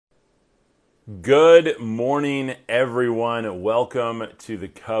Good morning, everyone. Welcome to the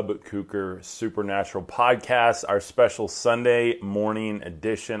Cub Kuker Supernatural Podcast, our special Sunday morning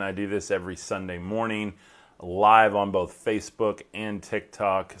edition. I do this every Sunday morning, live on both Facebook and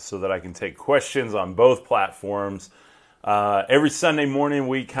TikTok, so that I can take questions on both platforms. Every Sunday morning,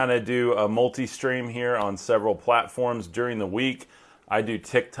 we kind of do a multi-stream here on several platforms. During the week, I do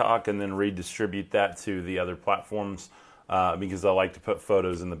TikTok and then redistribute that to the other platforms. Because I like to put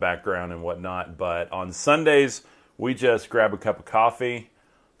photos in the background and whatnot. But on Sundays, we just grab a cup of coffee,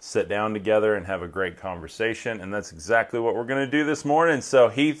 sit down together, and have a great conversation. And that's exactly what we're going to do this morning. So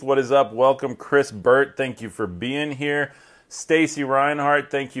Heath, what is up? Welcome. Chris Burt, thank you for being here. Stacy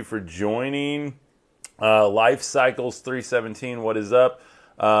Reinhardt, thank you for joining. Life Cycles 317, what is up?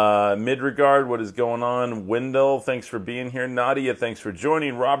 Midregard, what is going on? Wendell, thanks for being here. Nadia, thanks for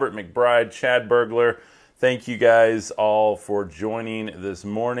joining. Robert McBride, Chad Burglar, thank you guys all for joining this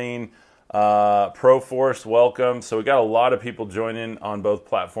morning. Proforce, welcome. So we got a lot of people joining on both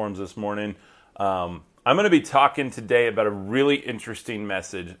platforms this morning. I'm going to be talking today about a really interesting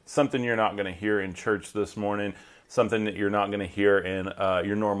message, something you're not going to hear in church this morning, something that you're not going to hear in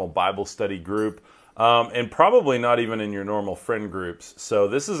your normal Bible study group, and probably not even in your normal friend groups. So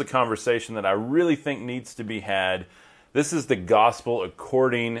this is a conversation that I really think needs to be had. This is the gospel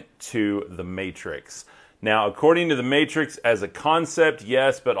according to the Matrix. Now, according to The Matrix as a concept,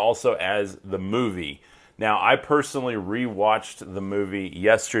 yes, but also as the movie. Now, I personally rewatched the movie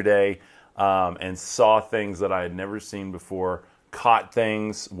yesterday and saw things that I had never seen before, caught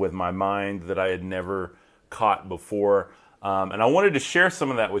things with my mind that I had never caught before. And I wanted to share some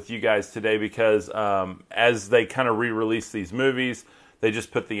of that with you guys today because as they kind of re-release these movies, they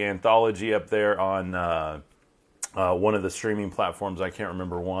just put the anthology up there on one of the streaming platforms. I can't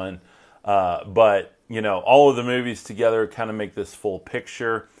remember one. But you know, all of the movies together kind of make this full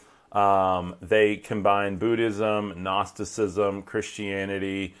picture. They combine Buddhism, Gnosticism,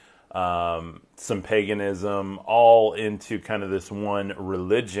 Christianity, some paganism, all into kind of this one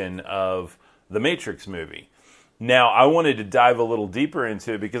religion of the Matrix movie. Now, I wanted to dive a little deeper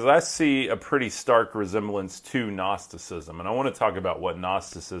into it because I see a pretty stark resemblance to Gnosticism. And I want to talk about what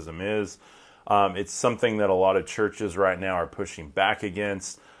Gnosticism is. It's something that a lot of churches right now are pushing back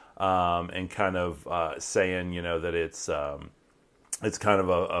against. And kind of saying, you know, that it's kind of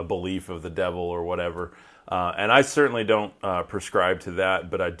a belief of the devil or whatever. And I certainly don't prescribe to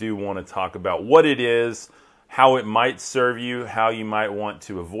that, but I do want to talk about what it is, how it might serve you, how you might want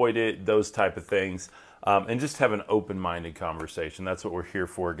to avoid it, those type of things, and just have an open-minded conversation. That's what we're here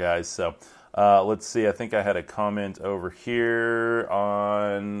for, guys. So let's see. I think I had a comment over here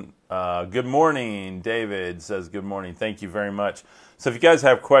on good morning. David says good morning. Thank you very much. So if you guys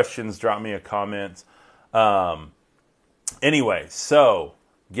have questions, drop me a comment. Anyway, so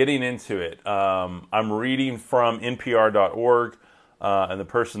getting into it, I'm reading from NPR.org, and the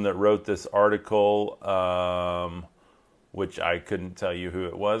person that wrote this article, which I couldn't tell you who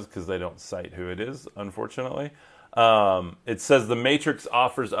it was because they don't cite who it is, unfortunately. It says the Matrix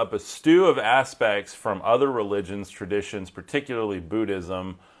offers up a stew of aspects from other religions, traditions, particularly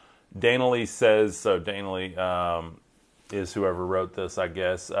Buddhism. Danley says, so Danley is whoever wrote this, I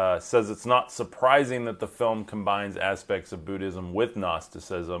guess, says it's not surprising that the film combines aspects of Buddhism with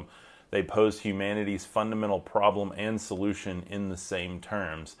Gnosticism. They pose humanity's fundamental problem and solution in the same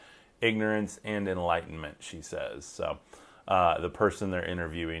terms, ignorance and enlightenment, she says. So the person they're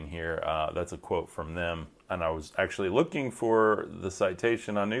interviewing here, that's a quote from them. And I was actually looking for the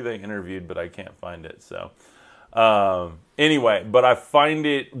citation. I knew they interviewed, but I can't find it. So anyway, but I find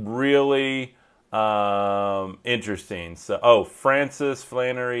it really interesting. So, Frances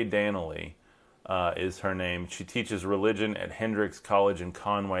Flannery Danley is her name. She teaches religion at Hendrix College in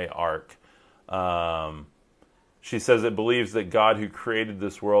Conway, Ark. She says it believes that God who created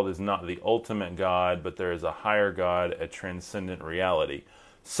this world is not the ultimate God, but there is a higher God, a transcendent reality.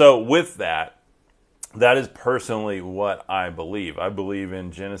 So with that is personally what I believe. I believe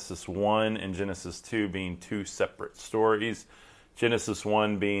in Genesis 1 and Genesis 2 being two separate stories. Genesis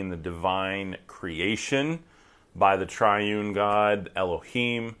 1 being the divine creation by the triune God,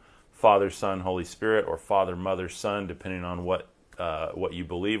 Elohim, Father, Son, Holy Spirit, or Father, Mother, Son, depending on what you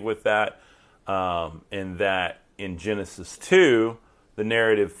believe with that. And that in Genesis 2, the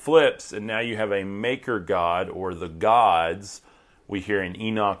narrative flips, and now you have a maker God, or the gods. We hear in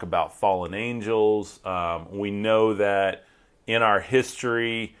Enoch about fallen angels. We know that in our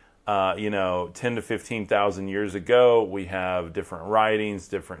history, 10 to 15,000 years ago, we have different writings,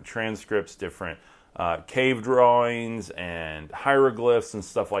 different transcripts, different cave drawings and hieroglyphs and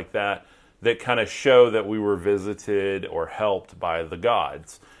stuff like that that kind of show that we were visited or helped by the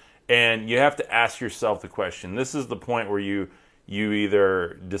gods. And you have to ask yourself the question. This is the point where you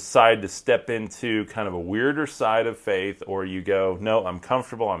either decide to step into kind of a weirder side of faith, or you go, no, I'm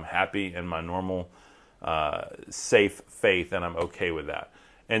comfortable, I'm happy in my normal, safe faith, and I'm okay with that.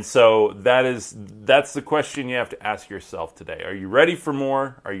 And so that's the question you have to ask yourself today. Are you ready for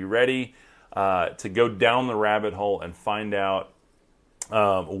more? Are you ready to go down the rabbit hole and find out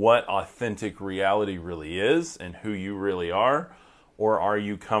what authentic reality really is and who you really are? Or are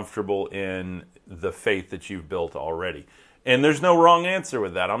you comfortable in the faith that you've built already? And there's no wrong answer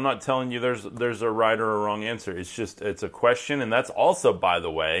with that. I'm not telling you there's a right or a wrong answer. It's a question, and that's also, by the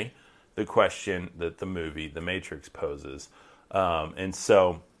way, the question that the movie The Matrix poses. And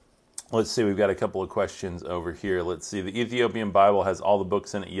so, let's see, we've got a couple of questions over here. Let's see, the Ethiopian Bible has all the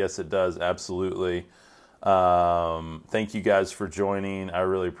books in it. Yes, it does, absolutely. Thank you guys for joining. I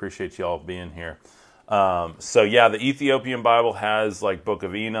really appreciate you all being here. So yeah, the Ethiopian Bible has like Book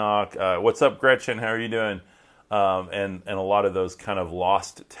of Enoch. What's up, Gretchen? How are you doing? And a lot of those kind of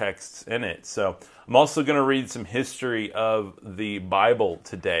lost texts in it. So I'm also going to read some history of the Bible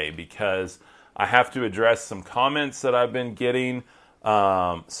today because I have to address some comments that I've been getting.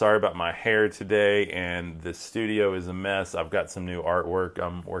 Sorry about my hair today, and the studio is a mess. I've got some new artwork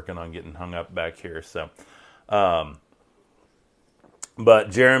I'm working on getting hung up back here. So,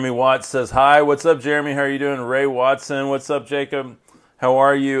 but Jeremy Watts says, hi, what's up, Jeremy? How are you doing? Ray Watson, what's up, Jacob? How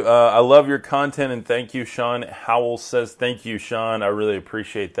are you? I love your content, and thank you, Sean. Howell says, thank you, Sean. I really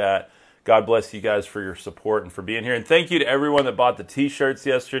appreciate that. God bless you guys for your support and for being here. And thank you to everyone that bought the t-shirts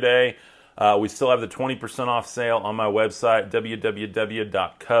yesterday. We still have the 20% off sale on my website,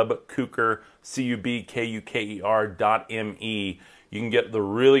 www.cubkuker.me. You can get the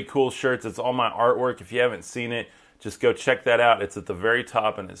really cool shirts. It's all my artwork. If you haven't seen it, just go check that out. It's at the very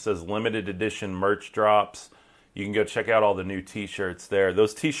top, and it says limited edition merch drops. You can go check out all the new t-shirts there.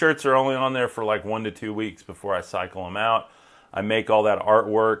 Those t-shirts are only on there for like 1 to 2 weeks before I cycle them out. I make all that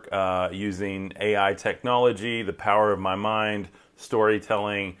artwork using AI technology, the power of my mind,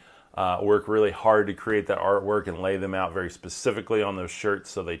 storytelling. Work really hard to create that artwork and lay them out very specifically on those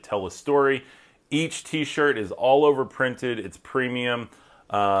shirts so they tell a story. Each t-shirt is all over printed. It's premium.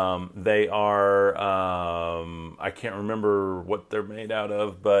 They are, I can't remember what they're made out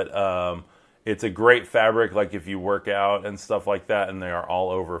of, but it's a great fabric, like if you work out and stuff like that, and they are all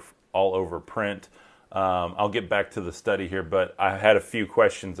over print. I'll get back to the study here, but I had a few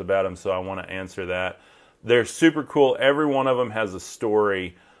questions about them, so I want to answer that. They're super cool. Every one of them has a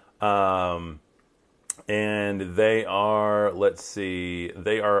story. And they are, let's see,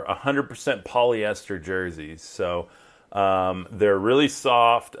 they are 100% polyester jerseys. So they're really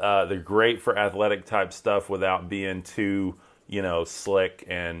soft. They're great for athletic type stuff without being too, slick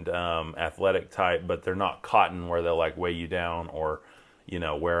and athletic type, but they're not cotton where they'll like weigh you down or,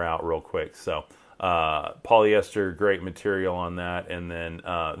 wear out real quick. So polyester, great material on that. And then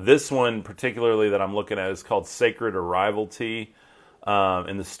this one particularly that I'm looking at is called Sacred Arrival Tee.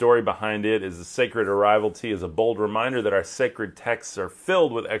 And the story behind it is the Sacred Arrival Tee is a bold reminder that our sacred texts are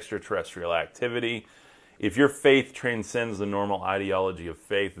filled with extraterrestrial activity. If your faith transcends the normal ideology of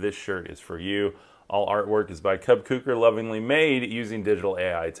faith, this shirt is for you. All artwork is by Cub Kuker, lovingly made using digital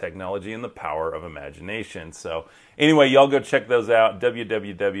AI technology and the power of imagination. So anyway, y'all go check those out,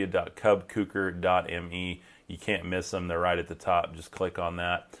 www.cubkuker.me. You can't miss them. They're right at the top. Just click on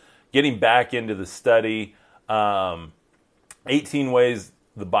that. Getting back into the study, 18 ways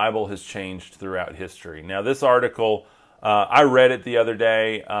the Bible has changed throughout history. Now, this article, I read it the other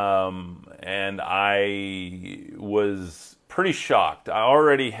day, and I was pretty shocked. I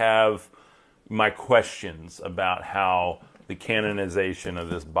already have my questions about how the canonization of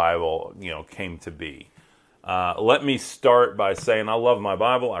this Bible, came to be. Let me start by saying I love my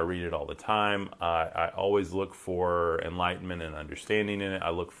Bible. I read it all the time. I always look for enlightenment and understanding in it. I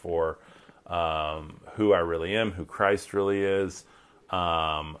look for who I really am, who Christ really is.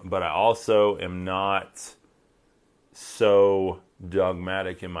 But I also am not so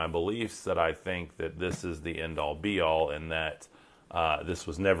dogmatic in my beliefs that I think that this is the end-all, be-all, and that this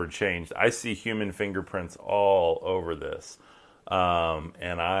was never changed. I see human fingerprints all over this.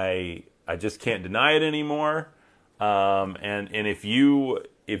 And I just can't deny it anymore. And if you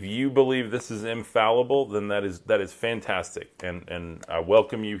believe this is infallible, then that is fantastic. And I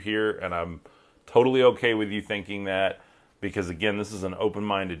welcome you here, and I'm totally okay with you thinking that, because again, this is an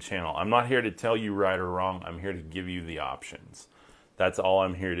open-minded channel. I'm not here to tell you right or wrong. I'm here to give you the options. That's all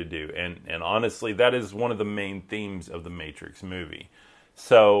I'm here to do. And honestly, that is one of the main themes of the Matrix movie.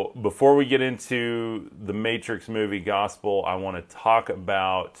 So before we get into the Matrix movie gospel, I want to talk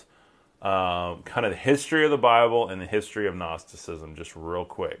about kind of the history of the Bible and the history of Gnosticism, just real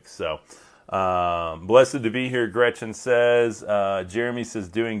quick. So, blessed to be here, Gretchen says. Jeremy says,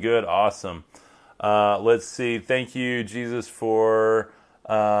 doing good, awesome. Let's see, thank you, Jesus, for...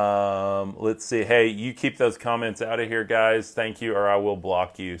 let's see. Hey, you keep those comments out of here, guys. Thank you, or I will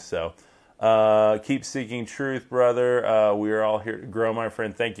block you. So, keep seeking truth, brother. We are all here to grow, my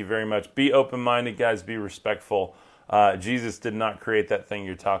friend. Thank you very much. Be open-minded, guys. Be respectful. Jesus did not create that thing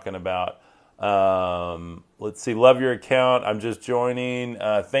you're talking about. Let's see. Love your account. I'm just joining.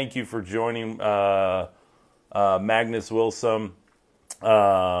 Thank you for joining, Magnus Wilson.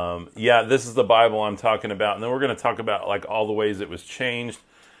 Yeah, this is the Bible I'm talking about. And then we're going to talk about like all the ways it was changed.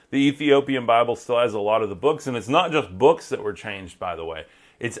 The Ethiopian Bible still has a lot of the books, and it's not just books that were changed, by the way.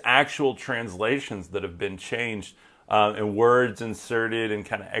 It's actual translations that have been changed, and words inserted and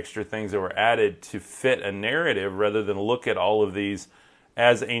kind of extra things that were added to fit a narrative rather than look at all of these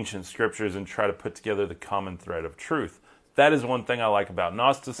as ancient scriptures and try to put together the common thread of truth. That is one thing I like about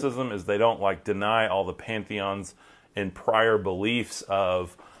Gnosticism, is they don't like deny all the pantheons and prior beliefs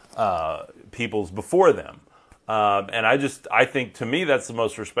of peoples before them. And I think to me that's the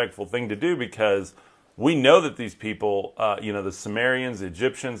most respectful thing to do, because we know that these people, the Sumerians, the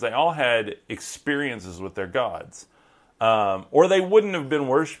Egyptians, they all had experiences with their gods. Or they wouldn't have been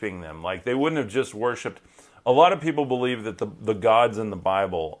worshiping them. Like, they wouldn't have just worshipped. A lot of people believe that the gods in the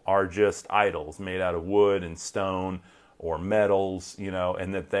Bible are just idols made out of wood and stone or metals,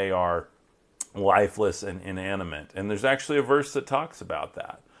 and that they are lifeless and inanimate. And there's actually a verse that talks about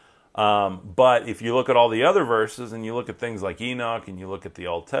that. But if you look at all the other verses and you look at things like Enoch and you look at the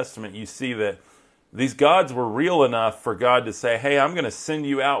Old Testament, you see that these gods were real enough for God to say, hey, I'm going to send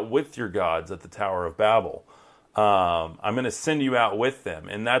you out with your gods at the Tower of Babel. I'm going to send you out with them.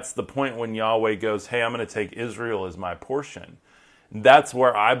 And that's the point when Yahweh goes, hey, I'm going to take Israel as my portion. That's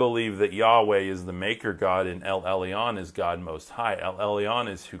where I believe that Yahweh is the maker God and El Elyon is God Most High. El Elyon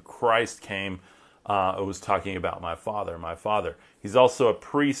is who Christ came. It was talking about my father. He's also a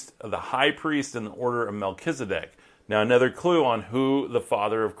priest, the high priest in the order of Melchizedek. Now, another clue on who the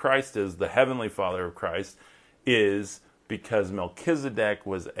father of Christ is, the heavenly father of Christ, is because Melchizedek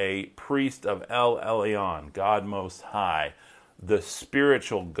was a priest of El Elyon, God Most High, the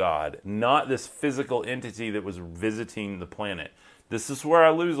spiritual God, not this physical entity that was visiting the planet. This is where I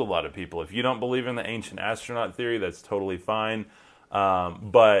lose a lot of people. If you don't believe in the ancient astronaut theory, that's totally fine.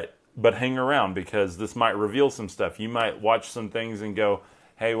 But hang around, because this might reveal some stuff. You might watch some things and go,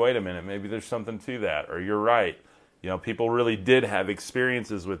 hey, wait a minute, maybe there's something to that, or you're right. People really did have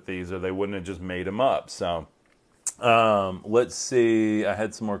experiences with these, or they wouldn't have just made them up. So let's see. I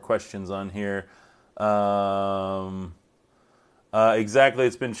had some more questions on here. Exactly,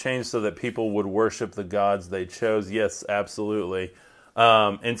 it's been changed so that people would worship the gods they chose. Yes, absolutely.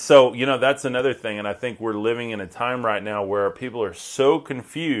 And so, that's another thing. And I think we're living in a time right now where people are so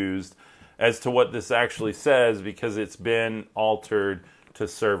confused as to what this actually says, because it's been altered to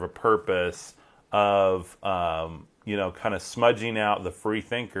serve a purpose of, kind of smudging out the free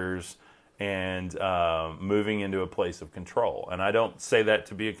thinkers and moving into a place of control. And I don't say that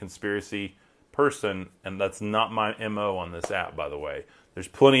to be a conspiracy person, and that's not my MO on this app, by the way. There's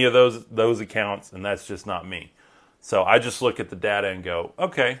plenty of those accounts, and that's just not me. So I just look at the data and go,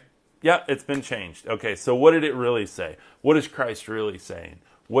 okay, yeah, it's been changed. Okay, so what did it really say? What is Christ really saying?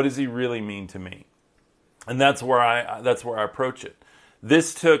 What does he really mean to me? And that's where I approach it.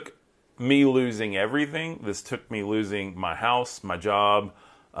 This took me losing everything. This took me losing my house, my job,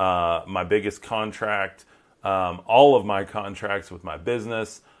 my biggest contract, all of my contracts with my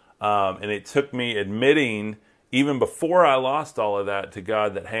business. And it took me admitting, even before I lost all of that, to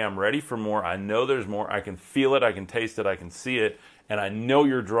God that, hey, I'm ready for more. I know there's more. I can feel it. I can taste it. I can see it. And I know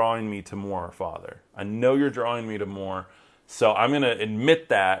you're drawing me to more, Father. I know you're drawing me to more. So I'm going to admit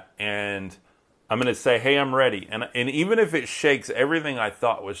that, and I'm going to say, hey, I'm ready. And even if it shakes everything I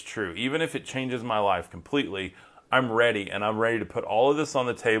thought was true, even if it changes my life completely, I'm ready. And I'm ready to put all of this on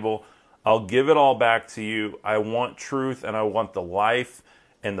the table. I'll give it all back to you. I want truth, and I want the life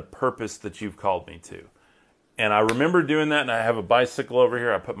and the purpose that you've called me to. And I remember doing that, and I have a bicycle over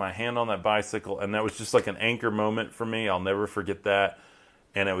here. I put my hand on that bicycle, and that was just like an anchor moment for me. I'll never forget that.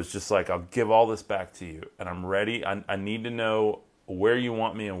 And it was just like, I'll give all this back to you, and I'm ready. I need to know where you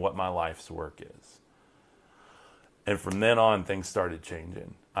want me and what my life's work is. And from then on, things started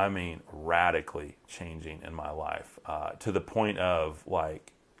changing. I mean, radically changing in my life, to the point of,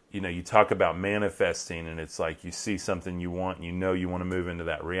 like, you talk about manifesting, and it's like you see something you want, and you want to move into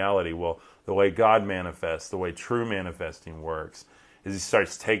that reality. Well, the way God manifests, the way true manifesting works, is he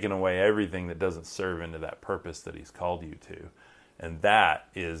starts taking away everything that doesn't serve into that purpose that he's called you to. And that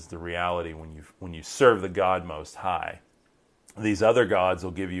is the reality when you serve the God Most High. These other gods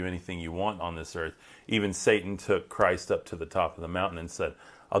will give you anything you want on this earth. Even Satan took Christ up to the top of the mountain and said,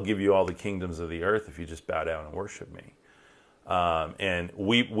 I'll give you all the kingdoms of the earth if you just bow down and worship me. And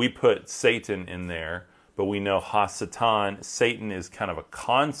we put Satan in there, but we know Hasatan, Satan is kind of a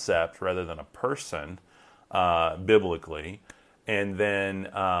concept rather than a person, biblically. And then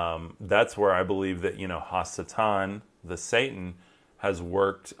that's where I believe that, Hasatan, the Satan, has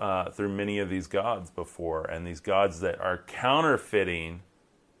worked through many of these gods before, and these gods that are counterfeiting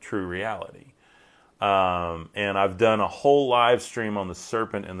true reality. And I've done a whole live stream on the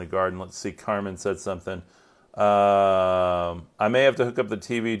serpent in the garden. Let's see, Carmen said something. I may have to hook up the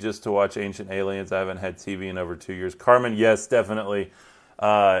TV just to watch Ancient Aliens. I haven't had TV in over 2 years. Carmen, yes, definitely.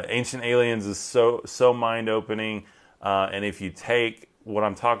 Ancient Aliens is so mind-opening. And if you take what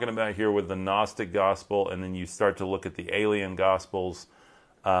I'm talking about here with the Gnostic gospel, and then you start to look at the alien gospels,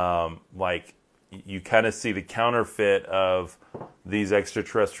 like you kind of see the counterfeit of these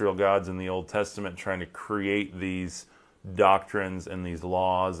extraterrestrial gods in the Old Testament trying to create these doctrines and these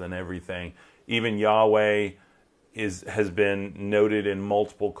laws and everything. Even Yahweh has been noted in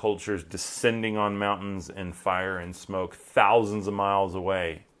multiple cultures descending on mountains in fire and smoke thousands of miles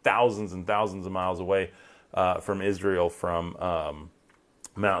away, thousands and thousands of miles away from Israel, from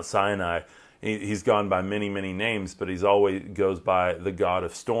Mount Sinai. He's gone by many, many names, but he's always goes by the God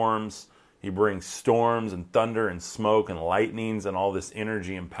of storms. He brings storms and thunder and smoke and lightnings and all this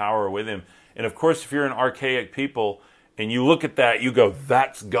energy and power with him. And of course, if you're an archaic people and you look at that, you go,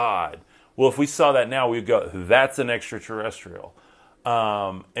 that's God. Well, if we saw that now, we'd go, that's an extraterrestrial.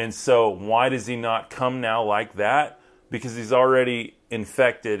 And so why does he not come now like that? Because he's already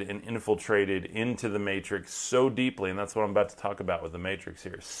infected and infiltrated into the Matrix so deeply, and that's what I'm about to talk about with the Matrix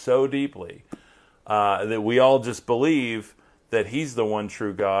here, so deeply that we all just believe that he's the one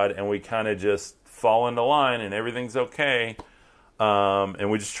true God, and we kind of just fall into line and everything's okay.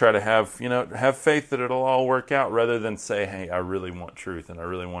 And we just try to have faith that it'll all work out, rather than say, hey, I really want truth and I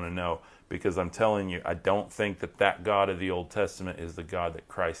really want to know. Because I'm telling you, I don't think that God of the Old Testament is the God that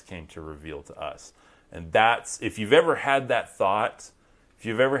Christ came to reveal to us. And that's, if you've ever had that thought, if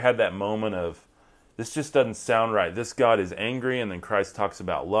you've ever had that moment of, this just doesn't sound right. This God is angry, and then Christ talks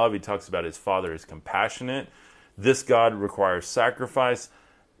about love. He talks about his Father is compassionate. This God requires sacrifice.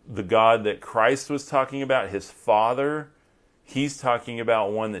 The God that Christ was talking about, his Father, he's talking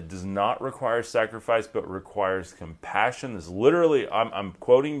about one that does not require sacrifice, but requires compassion. This literally, I'm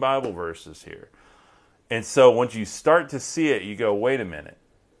quoting Bible verses here. And so once you start to see it, you go, wait a minute.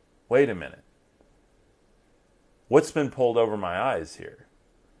 What's been pulled over my eyes here?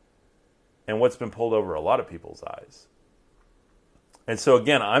 And what's been pulled over a lot of people's eyes? And so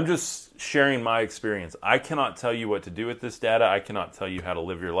again, I'm just sharing my experience. I cannot tell you what to do with this data. I cannot tell you how to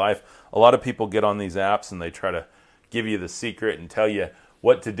live your life. A lot of people get on these apps and they try to give you the secret and tell you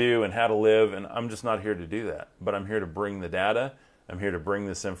what to do and how to live. And I'm just not here to do that. But I'm here to bring the data. I'm here to bring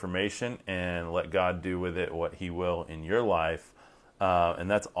this information and let God do with it what he will in your life. And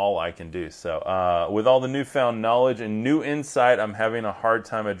that's all I can do. So with all the newfound knowledge and new insight, I'm having a hard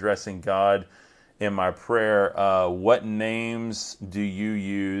time addressing God in my prayer. What names do you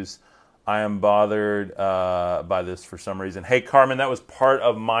use? I am bothered by this for some reason. Hey, Carmen, that was part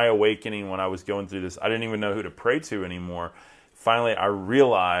of my awakening when I was going through this. I didn't even know who to pray to anymore. Finally, I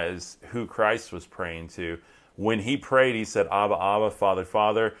realized who Christ was praying to. When he prayed, he said, Abba, Abba, Father,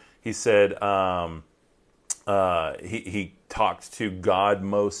 Father. He said, he talked to God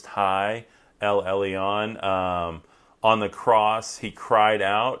Most High, El Elyon. On the cross, he cried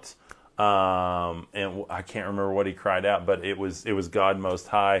out. And I can't remember what he cried out, but it was God Most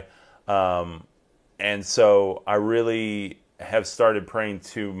High. And so I really have started praying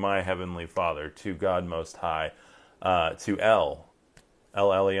to my Heavenly Father, to God Most High, to El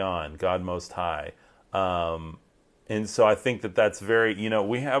Elyon, God Most High. And so I think that's very,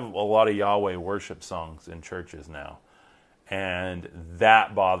 we have a lot of Yahweh worship songs in churches now. And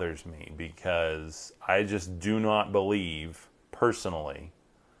that bothers me because I just do not believe personally.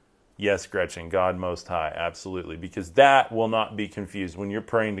 Yes, Gretchen, God Most High, absolutely. Because that will not be confused. When you're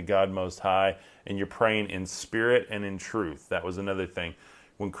praying to God Most High and you're praying in spirit and in truth, that was another thing.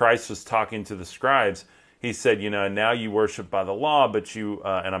 When Christ was talking to the scribes, he said, now you worship by the law, but you,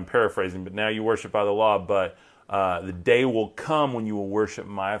 and I'm paraphrasing, but now you worship by the law, but the day will come when you will worship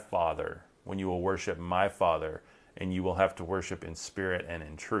my Father, and you will have to worship in spirit and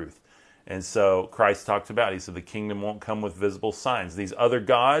in truth. And so Christ talked about, he said, the kingdom won't come with visible signs. These other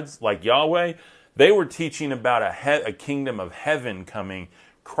gods, like Yahweh, they were teaching about a kingdom of heaven coming,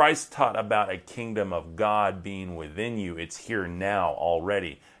 Christ taught about a kingdom of God being within you. It's here now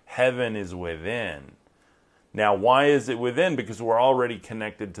already. Heaven is within. Now, why is it within? Because we're already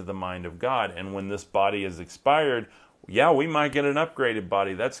connected to the mind of God. And when this body is expired, yeah, we might get an upgraded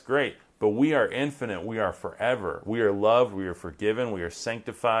body. That's great. But we are infinite. We are forever. We are loved. We are forgiven. We are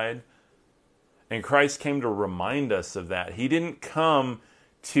sanctified. And Christ came to remind us of that. He didn't come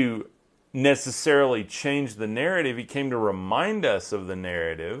to necessarily change the narrative. He came to remind us of the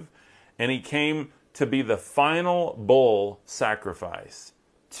narrative. And he came to be the final bull sacrifice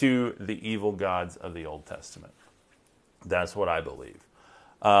to the evil gods of the Old Testament. That's what I believe.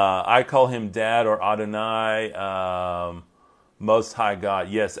 I call him Dad or Adonai, Most High God.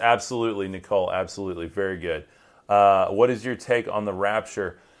 Yes, absolutely, Nicole, absolutely. Very good. What is your take on the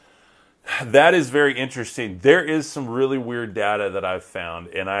rapture? That is very interesting. There is some really weird data that I've found,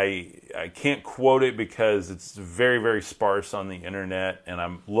 and I can't quote it because it's very, very sparse on the internet, and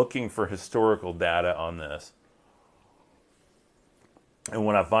I'm looking for historical data on this. And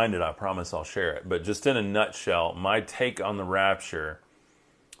when I find it, I promise I'll share it. But just in a nutshell, my take on the rapture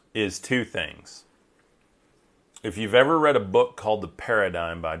is two things. If you've ever read a book called The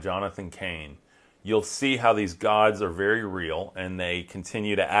Paradigm by Jonathan Cain, you'll see how these gods are very real and they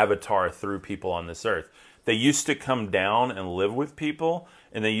continue to avatar through people on this earth. They used to come down and live with people,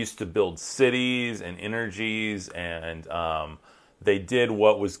 and they used to build cities and energies, and they did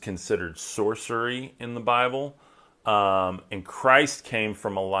what was considered sorcery in the Bible. And Christ came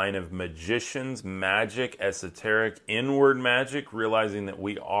from a line of magicians, magic, esoteric, inward magic, realizing that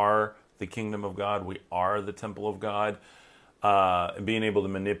we are the kingdom of God, we are the temple of God, being able to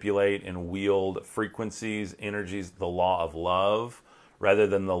manipulate and wield frequencies, energies, the law of love, rather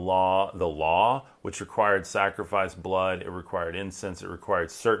than the law, which required sacrifice, blood, it required incense, it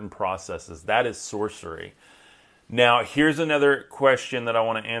required certain processes. That is sorcery. Now, here's another question that I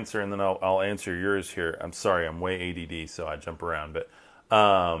want to answer, and then I'll answer yours here. I'm sorry, I'm way ADD, so I jump around. But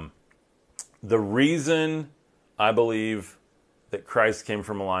the reason I believe that Christ came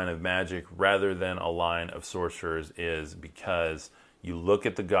from a line of magic rather than a line of sorcerers is because you look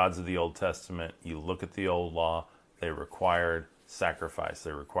at the gods of the Old Testament, you look at the old law, they required sacrifice,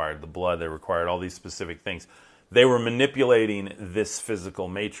 they required the blood, they required all these specific things. They were manipulating this physical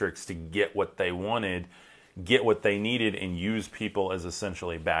matrix to get what they wanted, get what they needed, and use people as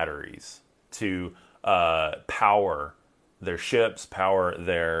essentially batteries to power their ships, power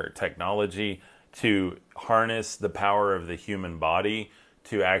their technology, to harness the power of the human body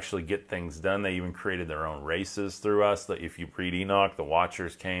to actually get things done. They even created their own races through us. If you read Enoch, the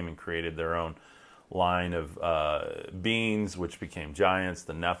Watchers came and created their own line of beings, which became giants,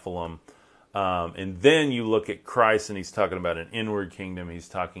 the Nephilim. And then you look at Christ, and he's talking about an inward kingdom. He's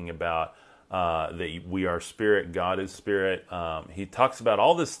talking about that we are spirit, God is spirit. He talks about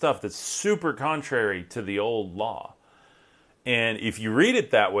all this stuff that's super contrary to the old law. And if you read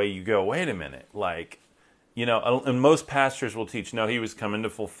it that way, you go, wait a minute, like, you know, and most pastors will teach, no, he was coming to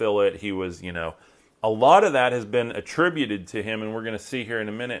fulfill it. He was, you know, a lot of that has been attributed to him, and we're going to see here in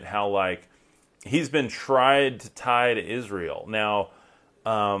a minute how, like, he's been tried to tie to Israel. Now,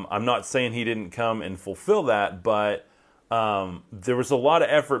 I'm not saying he didn't come and fulfill that, but there was a lot of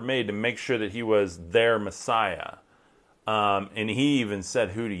effort made to make sure that he was their Messiah. And he even said,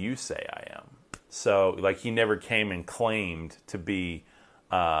 who do you say I am? So, like, he never came and claimed to be,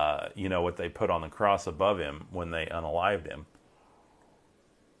 you know, what they put on the cross above him when they unalived him.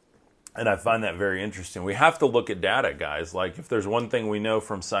 And I find that very interesting. We have to look at data, guys. Like, if there's one thing we know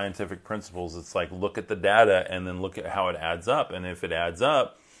from scientific principles, it's like, look at the data and then look at how it adds up. And if it adds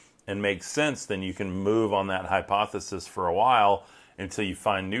up and makes sense, then you can move on that hypothesis for a while until you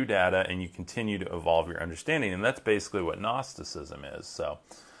find new data and you continue to evolve your understanding. And that's basically what Gnosticism is. So,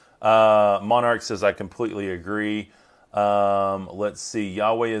 Monarch says, I completely agree. Let's see.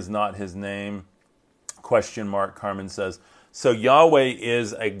 Yahweh is not his name. Question mark. Carmen says, so Yahweh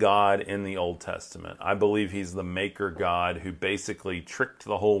is a God in the Old Testament. I believe he's the maker God who basically tricked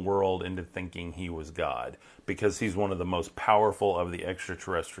the whole world into thinking he was God because he's one of the most powerful of the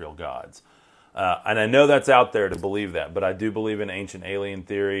extraterrestrial gods. And I know that's out there to believe that, but I do believe in ancient alien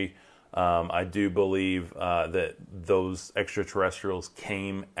theory. I do believe that those extraterrestrials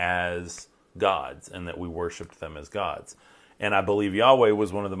came as gods and that we worshiped them as gods. And I believe Yahweh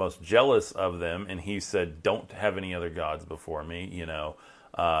was one of the most jealous of them, and he said, don't have any other gods before me, you know.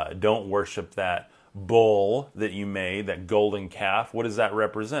 Don't worship that bull that you made, that golden calf. What does that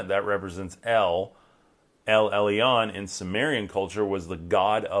represent? That represents El Elyon in Sumerian culture was the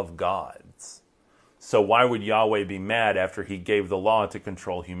god of gods. So why would Yahweh be mad after he gave the law to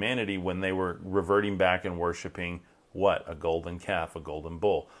control humanity when they were reverting back and worshiping what? A golden calf, a golden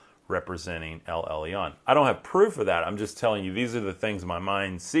bull, representing El Elyon. I don't have proof of that. I'm just telling you these are the things my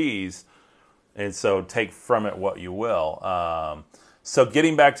mind sees, and so take from it what you will. So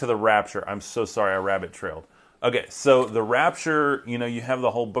getting back to the rapture, I'm so sorry I rabbit trailed. Okay, so the rapture, you have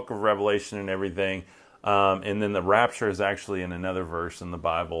the whole book of Revelation and everything, and then the rapture is actually in another verse in the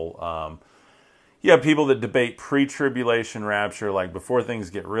Bible. You have people that debate pre-tribulation rapture, like before things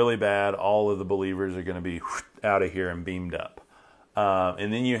get really bad, all of the believers are going to be out of here and beamed up.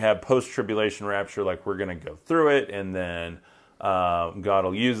 And then you have post-tribulation rapture, like we're going to go through it, and then God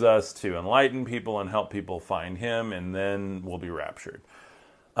will use us to enlighten people and help people find Him, and then we'll be raptured.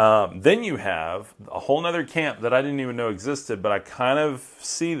 Then you have a whole other camp that I didn't even know existed, but I kind of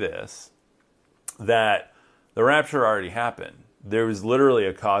see this, that the rapture already happened. There was literally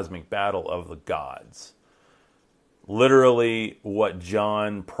a cosmic battle of the gods. Literally what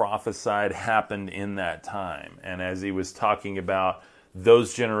John prophesied happened in that time. And as he was talking about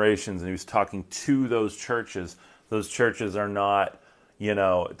those generations, and he was talking to those churches are not,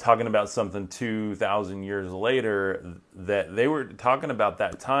 talking about something 2,000 years later, that they were talking about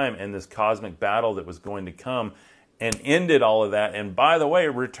that time and this cosmic battle that was going to come and ended all of that. And by the way,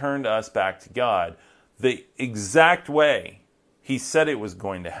 returned us back to God the exact way He said it was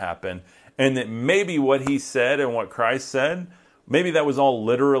going to happen. And that maybe what He said and what Christ said, maybe that was all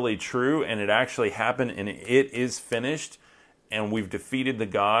literally true and it actually happened and it is finished and we've defeated the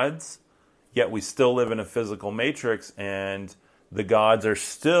gods, yet we still live in a physical matrix and the gods are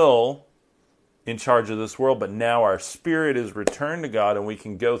still in charge of this world, but now our spirit is returned to God and we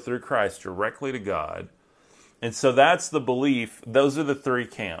can go through Christ directly to God. And so that's the belief. Those are the three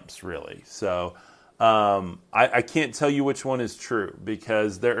camps, really. So I can't tell you which one is true,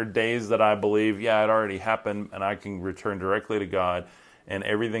 because there are days that I believe, it already happened and I can return directly to God and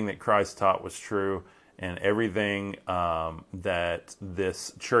everything that Christ taught was true, and everything that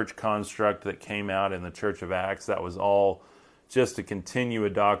this church construct that came out in the Church of Acts, that was all just to continue a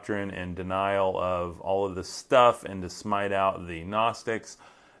doctrine and denial of all of this stuff and to smite out the Gnostics.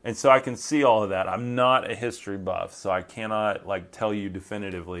 And so I can see all of that. I'm not a history buff, so I cannot tell you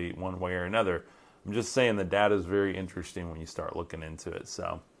definitively one way or another. I'm just saying the data is very interesting when you start looking into it.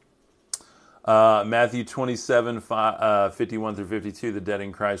 So Matthew 27, 51 through 52, the dead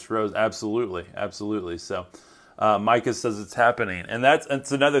in Christ rose. Absolutely, absolutely. So Micah says it's happening. And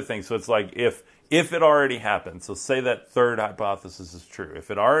that's another thing. So it's like if it already happened, so say that third hypothesis is true.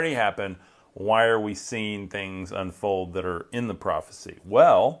 If it already happened, why are we seeing things unfold that are in the prophecy?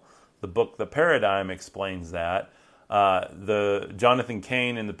 Well, the book The Paradigm explains that. The Jonathan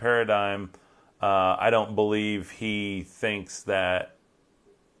Cain in The Paradigm, I don't believe he thinks that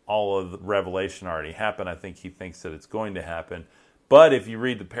all of the Revelation already happened. I think he thinks that it's going to happen. But if you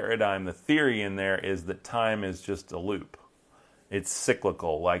read The Paradigm, the theory in there is that time is just a loop. It's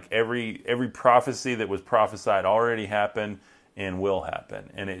cyclical. Like every prophecy that was prophesied already happened and will happen.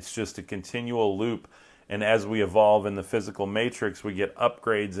 And it's just a continual loop. And as we evolve in the physical matrix, we get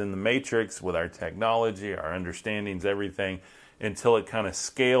upgrades in the matrix with our technology, our understandings, everything, until it kind of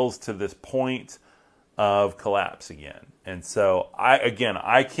scales to this point of collapse again. And so,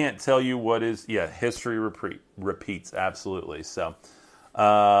 I can't tell you what is, history repeats, absolutely. So,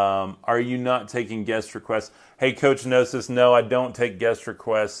 are you not taking guest requests? Hey, Coach Gnosis, no, I don't take guest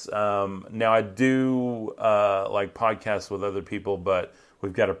requests. Now, I do podcasts with other people, but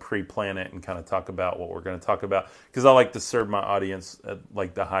we've got to pre-plan it and kind of talk about what we're going to talk about, because I like to serve my audience at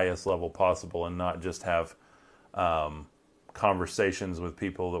the highest level possible and not just have conversations with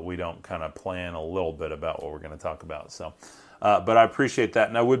people that we don't kind of plan a little bit about what we're going to talk about. So, but I appreciate that.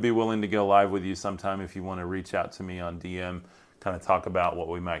 And I would be willing to go live with you sometime if you want to reach out to me on DM, kind of talk about what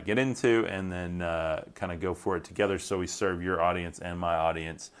we might get into, and then kind of go for it together so we serve your audience and my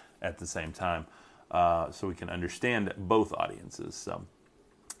audience at the same time, so we can understand both audiences. So,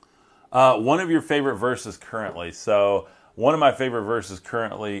 one of your favorite verses currently. So, one of my favorite verses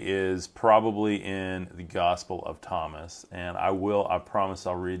currently is probably in the Gospel of Thomas, and I promise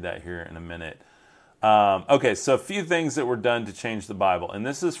I'll read that here in a minute. Okay, so a few things that were done to change the Bible, and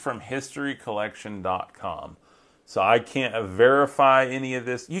this is from historycollection.com. So I can't verify any of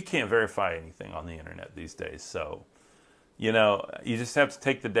this. You can't verify anything on the internet these days, so you just have to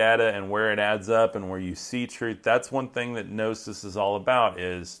take the data and where it adds up and where you see truth. That's one thing that Gnosis is all about,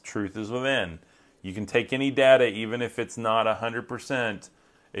 is truth is within. You can take any data, even if it's not 100%,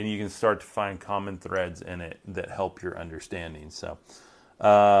 and you can start to find common threads in it that help your understanding. So,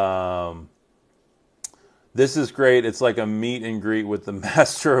 this is great. It's like a meet and greet with the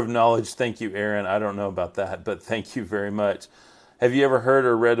Master of Knowledge. Thank you, Aaron. I don't know about that, but thank you very much. Have you ever heard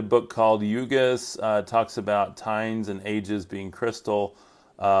or read a book called Yugas? It talks about times and ages being crystal.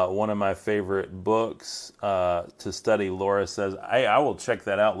 One of my favorite books to study, Laura says. I will check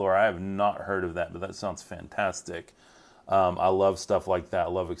that out, Laura. I have not heard of that, but that sounds fantastic. I love stuff like that. I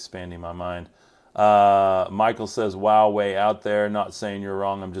love expanding my mind. Michael says, wow, way out there. Not saying you're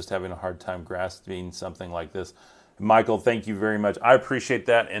wrong. I'm just having a hard time grasping something like this. Michael, thank you very much. I appreciate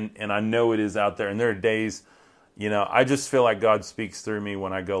that, and I know it is out there. And there are days, I just feel like God speaks through me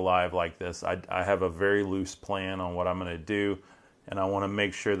when I go live like this. I have a very loose plan on what I'm going to do, and I want to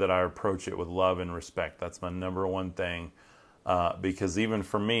make sure that I approach it with love and respect. That's my number one thing, because even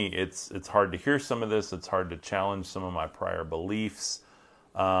for me, it's hard to hear some of this. It's hard to challenge some of my prior beliefs,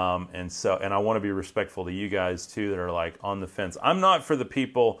 and I want to be respectful to you guys too that are like on the fence. I'm not for the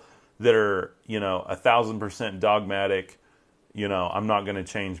people that are 1,000% dogmatic. I'm not going to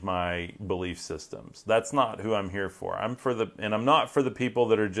change my belief systems. That's not who I'm here for. I'm not for the people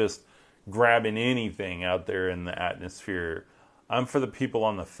that are just grabbing anything out there in the atmosphere. I'm for the people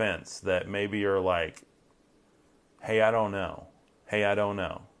on the fence that maybe are like, hey, I don't know. Hey, I don't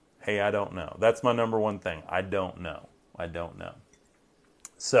know. Hey, I don't know. That's my number one thing. I don't know. I don't know.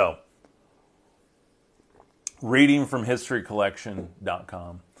 So, reading from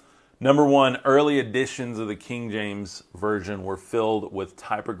historycollection.com. Number one, early editions of the King James Version were filled with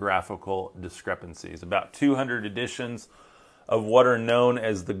typographical discrepancies. About 200 editions of what are known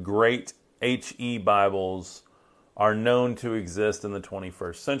as the Great HE Bibles are known to exist in the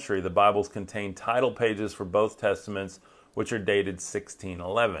 21st century. The Bibles contain title pages for both Testaments, which are dated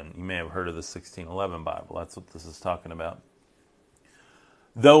 1611. You may have heard of the 1611 Bible. That's what this is talking about.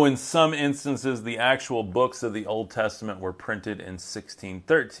 Though in some instances the actual books of the Old Testament were printed in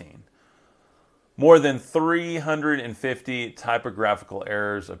 1613. More than 350 typographical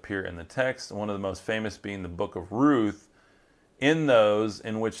errors appear in the text, one of the most famous being the Book of Ruth, in those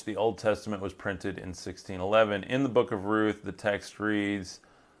in which the Old Testament was printed in 1611. In the Book of Ruth, the text reads,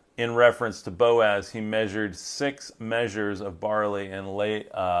 in reference to Boaz, he measured 6 measures of barley and laid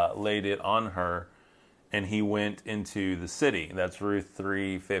it on her, and he went into the city. That's Ruth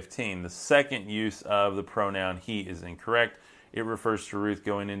 3:15. The second use of the pronoun he is incorrect. It refers to Ruth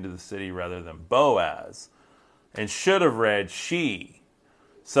going into the city rather than Boaz, and should have read she.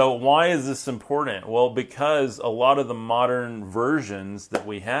 So why is this important? Well, because a lot of the modern versions that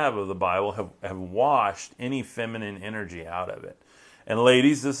we have of the Bible have washed any feminine energy out of it. And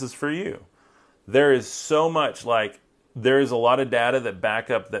ladies, this is for you. There is so much, there is a lot of data that back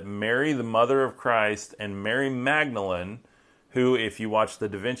up that Mary, the mother of Christ, and Mary Magdalene, who, if you watch the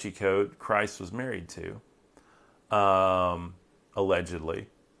Da Vinci Code, Christ was married to, allegedly,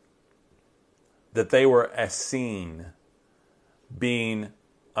 that they were Essene, being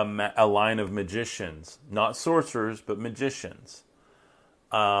a line of magicians, not sorcerers, but magicians.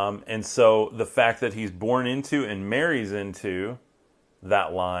 And so the fact that he's born into and marries into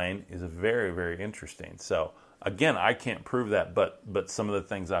that line is very, very interesting. So again, I can't prove that, but some of the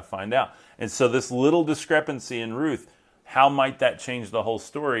things I find out. And so this little discrepancy in Ruth, how might that change the whole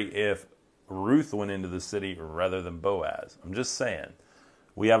story if Ruth went into the city rather than Boaz? I'm just saying.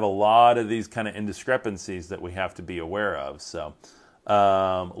 We have a lot of these kind of indiscrepancies that we have to be aware of. So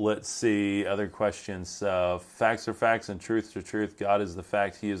let's see other questions. Facts are facts and truths are truth. God is the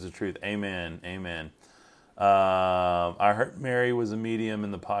fact. He is the truth. Amen. Amen. I heard Mary was a medium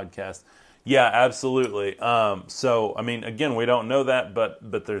in the podcast. Yeah, absolutely. So, I mean, again, we don't know that,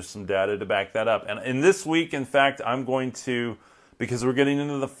 but there's some data to back that up. And in this week, in fact, I'm going to, because we're getting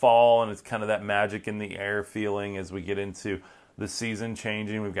into the fall and it's kind of that magic in the air feeling as we get into the season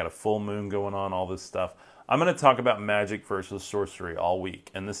changing. We've got a full moon going on, all this stuff. I'm going to talk about magic versus sorcery all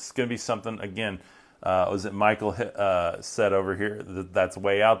week. And this is going to be something, again, was it Michael said over here, that's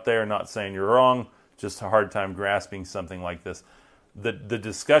way out there, not saying you're wrong, just a hard time grasping something like this. The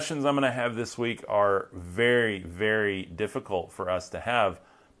discussions I'm going to have this week are very, very difficult for us to have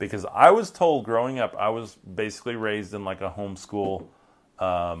because I was told growing up, I was basically raised in like a homeschool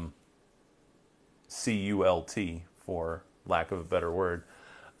CULT, for lack of a better word.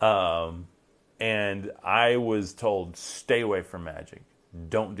 And I was told, stay away from magic.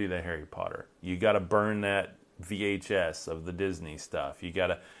 Don't do the Harry Potter. You got to burn that VHS of the Disney stuff. You got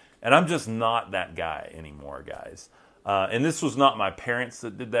to, and I'm just not that guy anymore, guys. And this was not my parents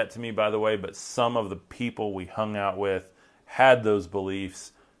that did that to me, by the way, but some of the people we hung out with had those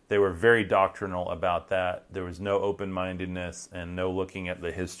beliefs. They were very doctrinal about that. There was no open-mindedness and no looking at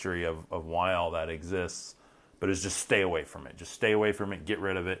the history of why all that exists. But it's just stay away from it. Just stay away from it. Get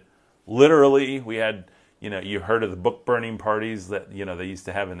rid of it. Literally, we had, you heard of the book burning parties that, they used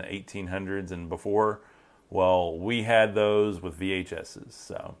to have in the 1800s and before. Well, we had those with VHSs,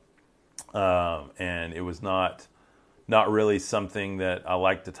 so and it was not really something that I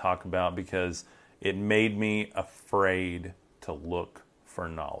like to talk about because it made me afraid to look for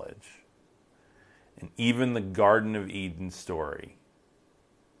knowledge. And even the Garden of Eden story,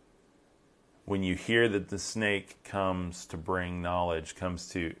 when you hear that the snake comes to bring knowledge, comes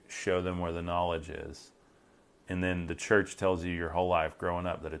to show them where the knowledge is, and then the church tells you your whole life growing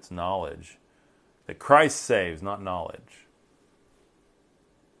up that it's knowledge, that Christ saves, not knowledge.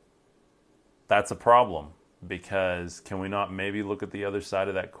 That's a problem, because can we not maybe look at the other side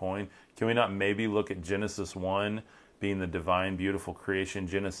of that coin? Can we not maybe look at Genesis 1 being the divine, beautiful creation,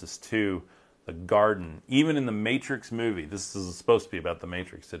 Genesis 2, the garden, even in the Matrix movie, this is supposed to be about the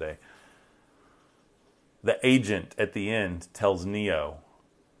Matrix today, the agent at the end tells Neo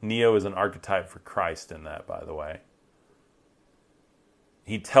is an archetype for Christ in that, by the way.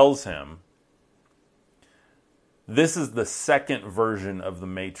 He tells him, this is the second version of the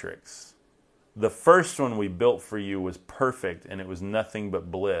Matrix. The first one we built for you was perfect and it was nothing but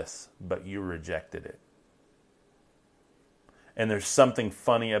bliss, but you rejected it. And there's something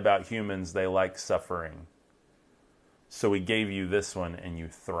funny about humans, they like suffering. So we gave you this one and you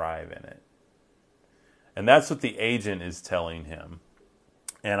thrive in it. And that's what the agent is telling him.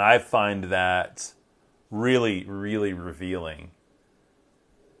 And I find that really, really revealing.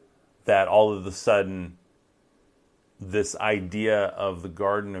 That all of a sudden, this idea of the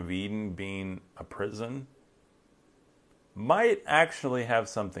Garden of Eden being a prison might actually have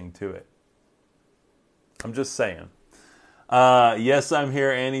something to it. I'm just saying. Yes, I'm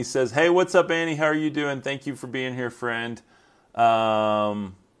here. Annie says, hey, what's up, Annie? How are you doing? Thank you for being here, friend.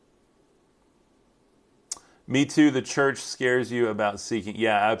 Me too, the church scares you about seeking.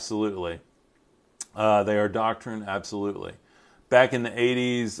 Yeah, absolutely. They are doctrine, absolutely. Back in the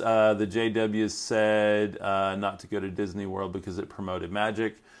 80s, the JWs said not to go to Disney World because it promoted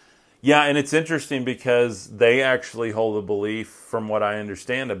magic. Yeah, and it's interesting because they actually hold a belief, from what I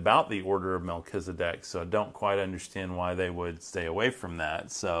understand, about the Order of Melchizedek. So I don't quite understand why they would stay away from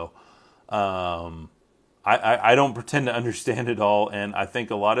that. So I don't pretend to understand it all, and I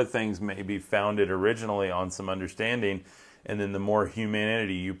think a lot of things may be founded originally on some understanding, and then the more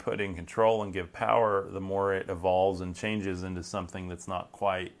humanity you put in control and give power, the more it evolves and changes into something that's not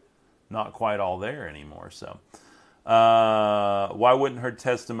quite all there anymore. So why wouldn't her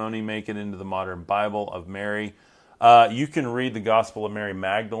testimony make it into the modern Bible of Mary? You can read the Gospel of Mary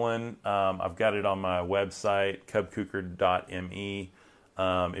Magdalene. I've got it on my website, cubkuker.me.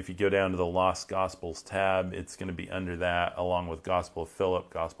 If you go down to the Lost Gospels tab, it's going to be under that, along with Gospel of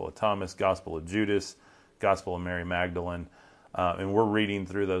Philip, Gospel of Thomas, Gospel of Judas, Gospel of Mary Magdalene. And we're reading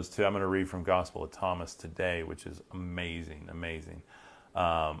through those too. I'm going to read from Gospel of Thomas today, which is amazing.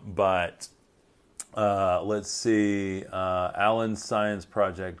 Let's see. Alan's Science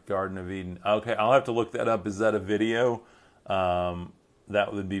Project, Garden of Eden. Okay, I'll have to look that up. Is that a video?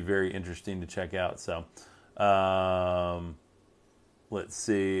 That would be very interesting to check out. So, let's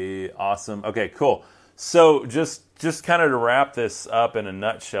see. Awesome. Okay, cool. So just kind of to wrap this up in a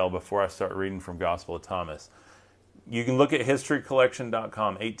nutshell before I start reading from Gospel of Thomas. You can look at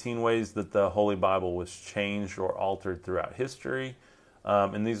historycollection.com, 18 ways that the Holy Bible was changed or altered throughout history.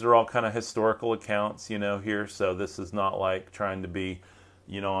 And these are all kind of historical accounts, here. So this is not like trying to be,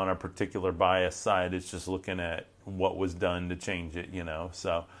 on a particular bias side. It's just looking at what was done to change it,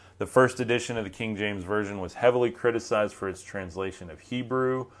 So the first edition of the King James Version was heavily criticized for its translation of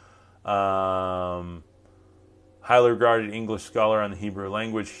Hebrew. Highly regarded English scholar on the Hebrew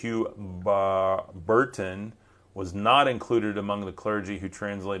language, Hugh Burton, was not included among the clergy who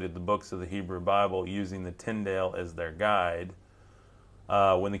translated the books of the Hebrew Bible using the Tyndale as their guide.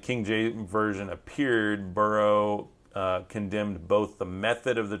 When the King James Version appeared, Burrow condemned both the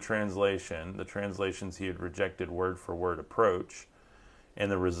method of the translations he had rejected word-for-word approach, and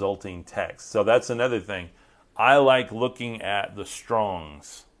the resulting text. So that's another thing. I like looking at the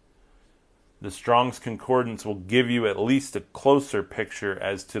Strong's. The Strong's Concordance will give you at least a closer picture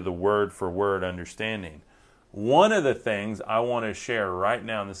as to the word-for-word understanding. One of the things I want to share right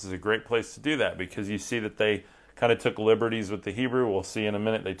now, and this is a great place to do that, because you see that they kind of took liberties with the Hebrew. We'll see in a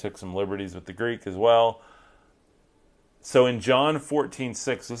minute they took some liberties with the Greek as well. So in John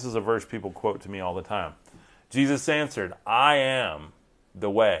 14:6, this is a verse people quote to me all the time. Jesus answered, I am the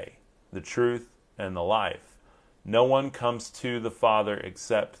way, the truth, and the life. No one comes to the Father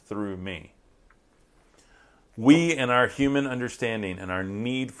except through me. We, in our human understanding and our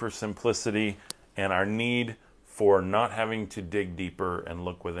need for simplicity and our need for not having to dig deeper and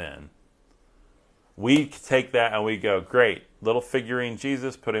look within, We take that and we go, great, little figurine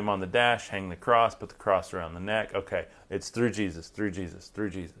Jesus, put him on the dash, hang the cross, put the cross around the neck. Okay, it's through Jesus, through Jesus, through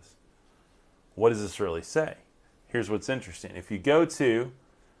Jesus. What does this really say? Here's what's interesting. If you go to,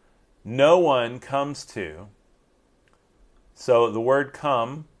 no one comes to, so the word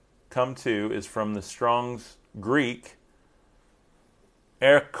come to, is from the Strong's Greek,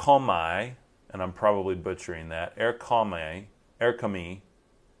 erkomai, and I'm probably butchering that, erkomai, Khomahee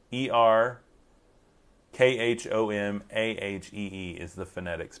is the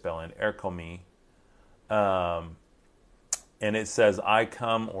phonetic spelling, erkomi. And it says, I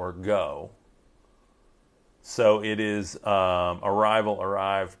come or go. So it is arrival,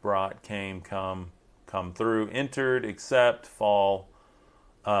 arrived, brought, came, come through, entered, accept, fall.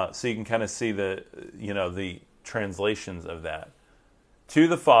 So you can kind of see the translations of that. To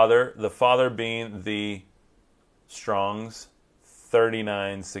the Father being the Strong's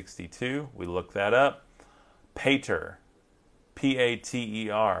 3962. We look that up. Pater,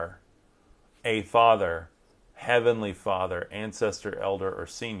 Pater, a father, heavenly father, ancestor, elder, or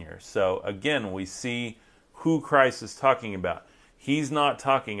senior. So again, we see who Christ is talking about. He's not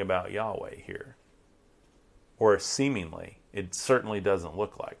talking about Yahweh here, or seemingly. It certainly doesn't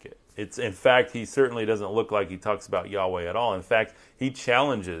look like it. In fact, he certainly doesn't look like he talks about Yahweh at all. In fact, he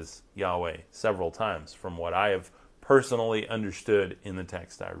challenges Yahweh several times from what I have personally understood in the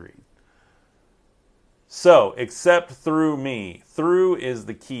text I read. So, except through me. Through is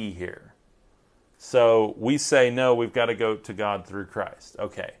the key here. So we say, no, we've got to go to God through Christ.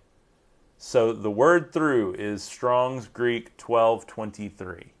 Okay. So the word through is Strong's Greek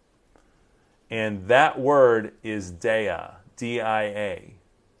 1223. And that word is dia, D-I-A.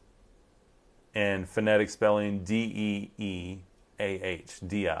 And phonetic spelling D-E-E-A-H,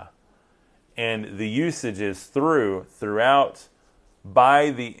 dia. And the usage is through, throughout, by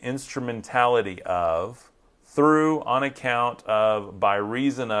the instrumentality of, through, on account of, by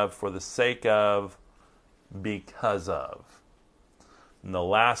reason of, for the sake of, because of. And the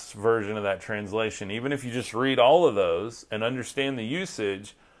last version of that translation, even if you just read all of those and understand the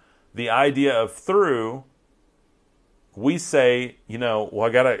usage, the idea of through, we say,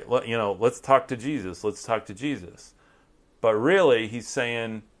 let's talk to Jesus. Let's talk to Jesus. But really, he's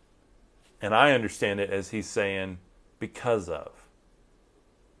saying, and I understand it as he's saying, because of,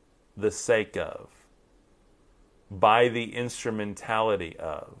 the sake of, by the instrumentality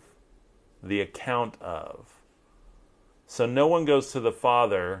of, the account of. So no one goes to the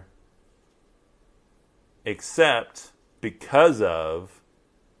Father except because of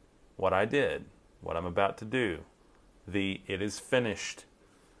what I did, what I'm about to do. It is finished.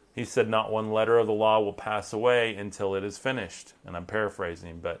 He said, not one letter of the law will pass away until it is finished. And I'm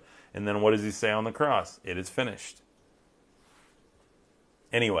paraphrasing, and then what does he say on the cross? It is finished.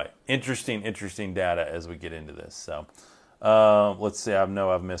 Anyway, interesting data as we get into this. So let's see. I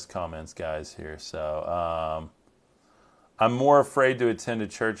know I've missed comments, guys, here. So I'm more afraid to attend a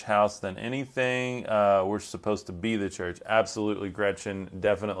church house than anything. We're supposed to be the church. Absolutely, Gretchen.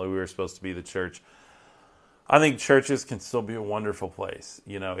 Definitely we were supposed to be the church. I think churches can still be a wonderful place,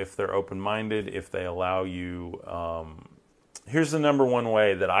 if they're open-minded, if they allow you. Here's the number one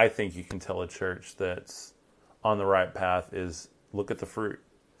way that I think you can tell a church that's on the right path is look at the fruit.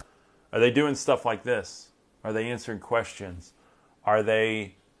 Are they doing stuff like this? Are they answering questions? Are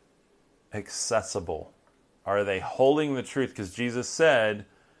they accessible? Are they holding the truth? Because Jesus said,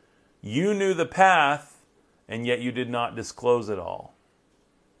 you knew the path, and yet you did not disclose it all.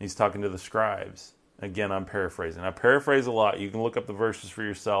 He's talking to the scribes. Again, I'm paraphrasing. I paraphrase a lot. You can look up the verses for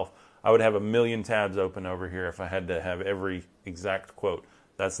yourself. I would have 1,000,000 tabs open over here if I had to have every exact quote.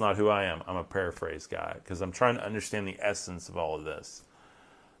 That's not who I am. I'm a paraphrase guy because I'm trying to understand the essence of all of this.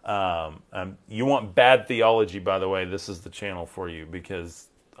 You want bad theology, by the way, this is the channel for you because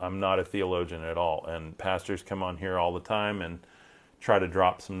I'm not a theologian at all. And pastors come on here all the time and try to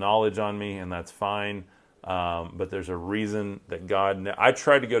drop some knowledge on me, and that's fine. But there's a reason that I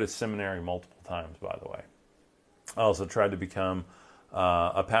tried to go to seminary multiple times, by the way. I also tried to become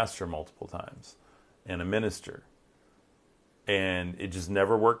a pastor multiple times and a minister. And it just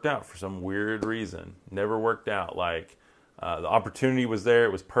never worked out for some weird reason. Never worked out. Like the opportunity was there,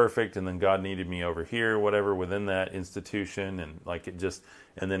 it was perfect, and then God needed me over here, whatever, within that institution. And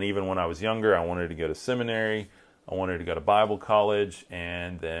and then even when I was younger, I wanted to go to seminary. I wanted to go to Bible college.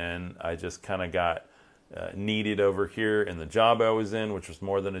 And then I just kind of got needed over here in the job I was in, which was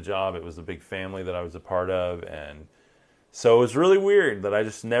more than a job. It was a big family that I was a part of. And so it was really weird that I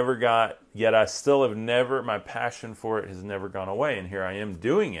just never got, yet I still have never, my passion for it has never gone away. And here I am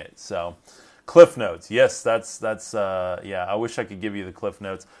doing it. So Cliff Notes. Yes, that's yeah. I wish I could give you the Cliff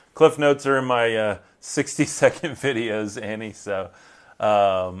Notes. Cliff Notes are in my 60-second videos, Annie. So,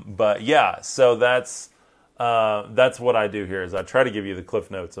 but yeah, so that's what I do here. Is I try to give you the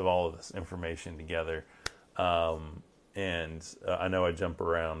Cliff Notes of all of this information together. And I know I jump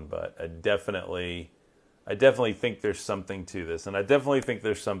around, but I definitely think there's something to this, and I definitely think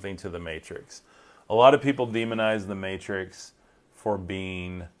there's something to the Matrix. A lot of people demonize the Matrix for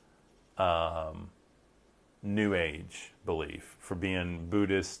being New Age belief, for being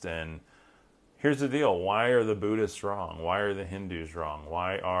Buddhist. And here's the deal. Why are the Buddhists wrong? Why are the Hindus wrong?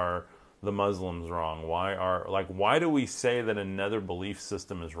 Why are the Muslims wrong? Why do we say that another belief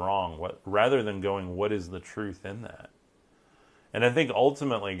system is wrong rather than going, what is the truth in that? And I think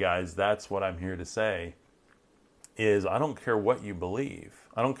ultimately, guys, that's what I'm here to say is I don't care what you believe.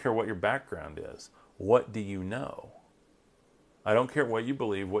 I don't care what your background is. What do you know? I don't care what you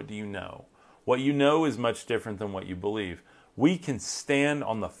believe. What do you know? What you know is much different than what you believe. We can stand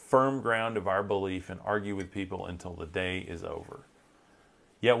on the firm ground of our belief and argue with people until the day is over.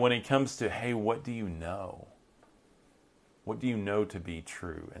 Yet when it comes to, hey, what do you know? What do you know to be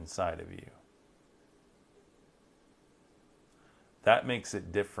true inside of you? That makes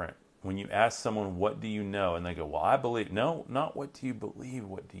it different. When you ask someone, what do you know? And they go, well, I believe. No, not what do you believe.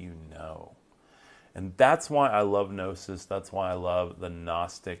 What do you know? And that's why I love Gnosis. That's why I love the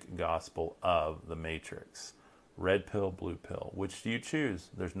Gnostic gospel of the Matrix. Red pill, blue pill. Which do you choose?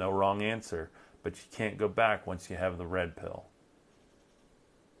 There's no wrong answer. But you can't go back once you have the red pill.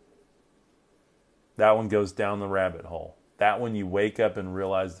 That one goes down the rabbit hole. That one you wake up and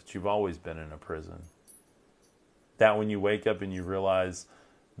realize that you've always been in a prison. That when you wake up and you realize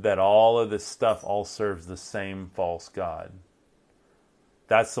that all of this stuff all serves the same false God.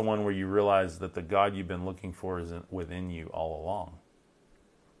 That's the one where you realize that the God you've been looking for is within you all along.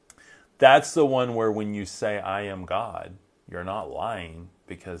 That's the one where when you say, I am God, you're not lying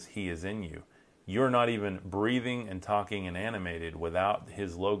because He is in you. You're not even breathing and talking and animated without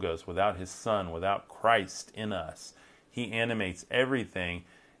His logos, without His Son, without Christ in us. He animates everything.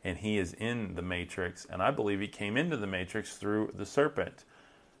 And He is in the Matrix. And I believe He came into the Matrix through the serpent.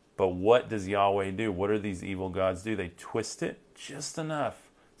 But what does Yahweh do? What do these evil gods do? They twist it just enough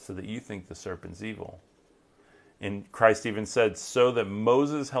so that you think the serpent's evil. And Christ even said, so that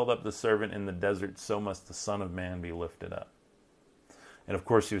Moses held up the serpent in the desert, so must the Son of Man be lifted up. And of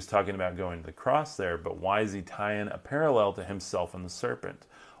course He was talking about going to the cross there, but why is He tying a parallel to Himself and the serpent?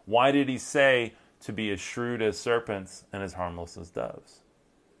 Why did He say to be as shrewd as serpents and as harmless as doves?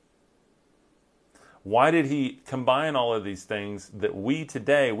 Why did He combine all of these things that we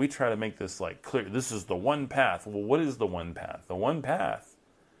today, we try to make this like clear. This is the one path. Well, what is the one path? The one path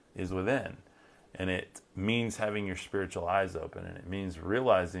is within. And it means having your spiritual eyes open. And it means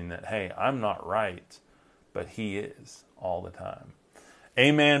realizing that, hey, I'm not right, but He is all the time.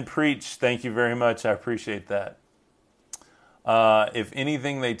 Amen. Preach. Thank you very much. I appreciate that. If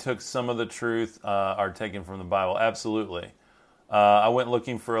anything, they took some of the truth are taken from the Bible. Absolutely. I went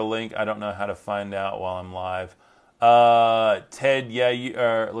looking for a link. I don't know how to find out while I'm live. Ted,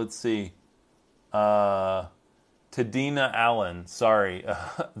 yeah, let's see. Tadina Allen, sorry.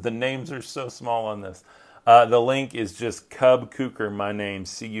 The names are so small on this. The link is just Cub Kuker, my name,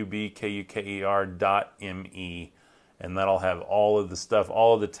 CUBKUKER.me. And that'll have all of the stuff,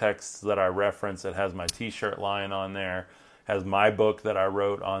 all of the texts that I reference. It has my t-shirt line on there. Has my book that I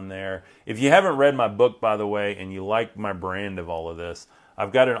wrote on there. If you haven't read my book, by the way, and you like my brand of all of this,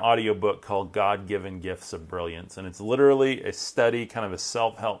 I've got an audiobook called God-Given Gifts of Brilliance. And it's literally a study, kind of a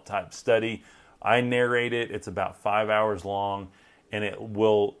self-help type study. I narrate it. It's about 5 hours long. And it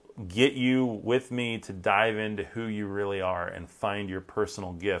will get you with me to dive into who you really are and find your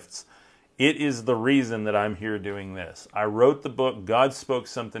personal gifts. It is the reason that I'm here doing this. I wrote the book. God spoke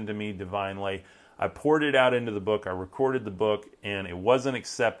something to me divinely. I poured it out into the book. I recorded the book, and it wasn't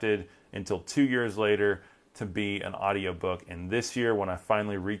accepted until 2 years later to be an audiobook. And this year, when I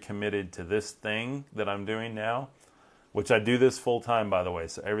finally recommitted to this thing that I'm doing now, which I do this full time, by the way,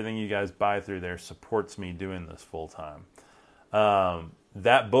 so everything you guys buy through there supports me doing this full time.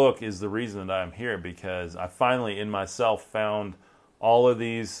 That book is the reason that I'm here, because I finally in myself found all of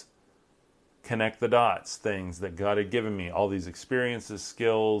these connect the dots things that God had given me, all these experiences,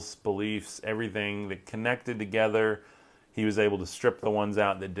 skills, beliefs, everything that connected together. He was able to strip the ones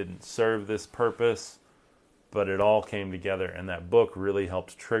out that didn't serve this purpose, but it all came together. And that book really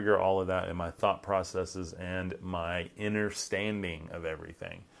helped trigger all of that in my thought processes and my understanding of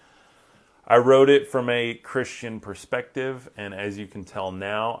everything. I wrote it from a Christian perspective, and as you can tell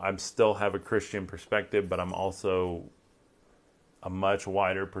now, I still have a Christian perspective, but I'm also a much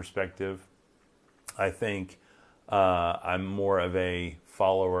wider perspective. I think I'm more of a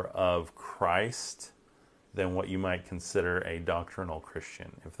follower of Christ than what you might consider a doctrinal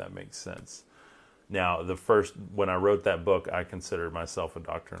Christian, if that makes sense. Now, when I wrote that book, I considered myself a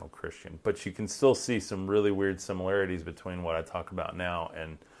doctrinal Christian, but you can still see some really weird similarities between what I talk about now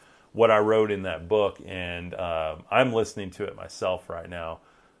and what I wrote in that book. And I'm listening to it myself right now.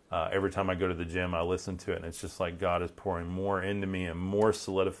 Every time I go to the gym, I listen to it, and it's just like God is pouring more into me and more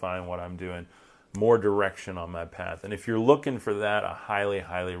solidifying what I'm doing, more direction on my path. And if you're looking for that, I highly,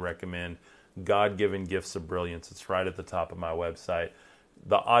 highly recommend God-Given Gifts of Brilliance. It's right at the top of my website.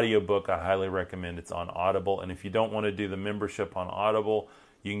 The audiobook, I highly recommend. It's on Audible. And if you don't want to do the membership on Audible,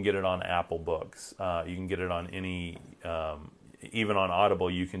 you can get it on Apple Books. You can get it on even on Audible,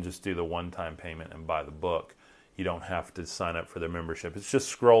 you can just do the one-time payment and buy the book. You don't have to sign up for the membership. It's just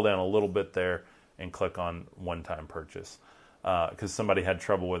scroll down a little bit there and click on one-time purchase. Because somebody had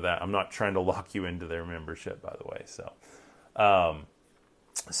trouble with that. I'm not trying to lock you into their membership, by the way.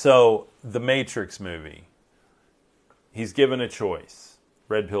 So the Matrix movie, he's given a choice.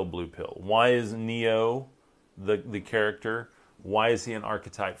 Red pill, blue pill. Why is Neo the character? Why is he an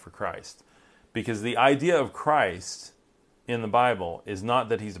archetype for Christ? Because the idea of Christ in the Bible is not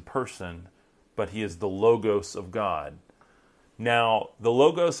that he's a person, but he is the Logos of God. Now, the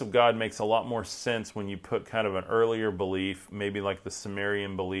Logos of God makes a lot more sense when you put kind of an earlier belief, maybe like the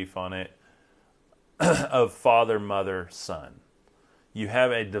Sumerian belief on it, of Father, Mother, Son. You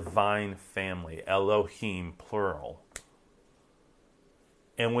have a divine family, Elohim, plural.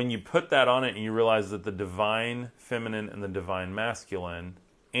 And when you put that on it and you realize that the divine feminine and the divine masculine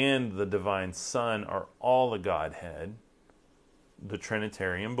and the divine Son are all the Godhead, the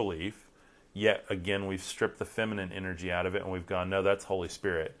Trinitarian belief, yet again we've stripped the feminine energy out of it and we've gone, no, that's Holy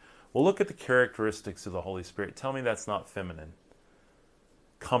Spirit. Well, look at the characteristics of the Holy Spirit. Tell me that's not feminine.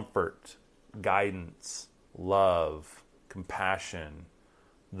 Comfort, guidance, love, compassion,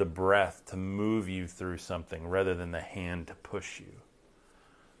 the breath to move you through something rather than the hand to push you.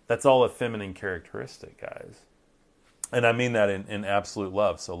 That's all a feminine characteristic, guys. And I mean that in absolute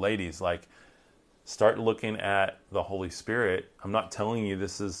love. So ladies, start looking at the Holy Spirit. I'm not telling you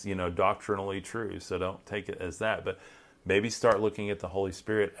this is, doctrinally true, so don't take it as that. But maybe start looking at the Holy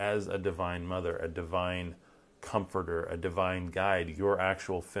Spirit as a divine mother, a divine comforter, a divine guide, your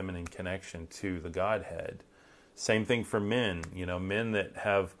actual feminine connection to the Godhead. Same thing for men, men that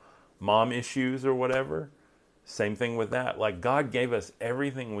have mom issues or whatever. Same thing with that. God gave us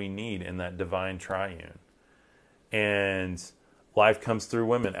everything we need in that divine triune. And life comes through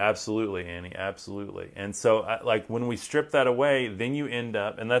women. Absolutely, Annie. Absolutely. And so, when we strip that away, then you end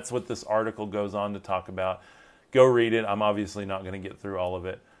up, and that's what this article goes on to talk about. Go read it. I'm obviously not going to get through all of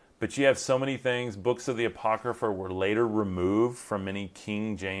it. But you have so many things. Books of the Apocrypha were later removed from many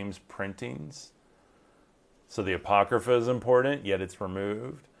King James printings. So the Apocrypha is important, yet it's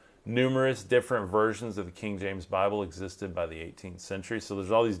removed. Numerous different versions of the King James Bible existed by the 18th century. So there's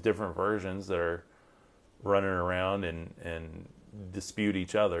all these different versions that are running around and dispute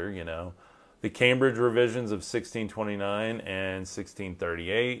each other, The Cambridge revisions of 1629 and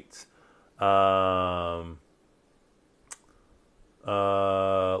 1638.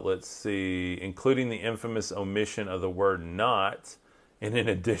 Let's see. Including the infamous omission of the word not in an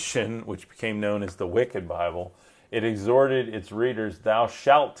edition which became known as the Wicked Bible. It exhorted its readers, thou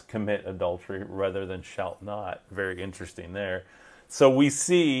shalt commit adultery rather than shalt not. Very interesting there. So we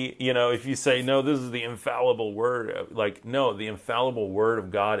see, if you say, no, this is the infallible word, no, the infallible word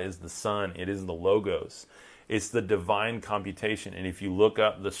of God is the Son. It is the Logos. It's the divine computation. And if you look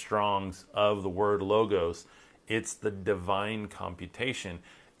up the Strongs of the word Logos, it's the divine computation.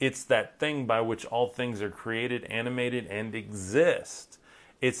 It's that thing by which all things are created, animated, and exist.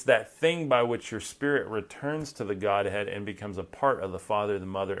 It's that thing by which your spirit returns to the Godhead and becomes a part of the Father, the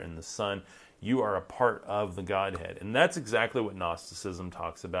Mother, and the Son. You are a part of the Godhead. And that's exactly what Gnosticism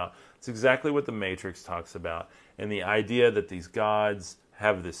talks about. It's exactly what the Matrix talks about. And the idea that these gods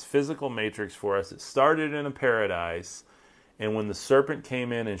have this physical matrix for us. It started in a paradise. And when the serpent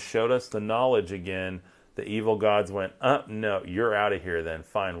came in and showed us the knowledge again, the evil gods went, no, you're out of here then.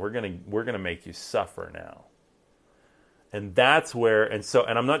 Fine, we're gonna make you suffer now. And that's where, and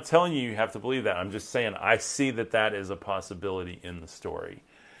I'm not telling you have to believe that. I'm just saying I see that is a possibility in the story.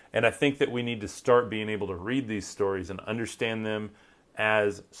 And I think that we need to start being able to read these stories and understand them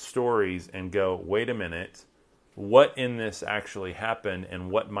as stories and go, wait a minute, what in this actually happened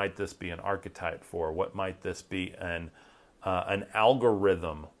and what might this be an archetype for? What might this be an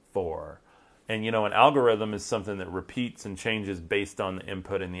algorithm for? And, an algorithm is something that repeats and changes based on the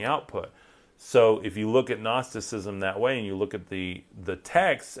input and the output. So if you look at Gnosticism that way and you look at the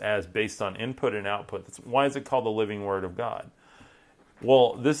text as based on input and output, why is it called the living Word of God?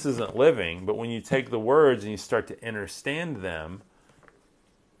 Well, this isn't living, but when you take the words and you start to understand them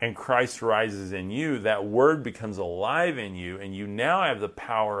and Christ rises in you, that word becomes alive in you, and you now have the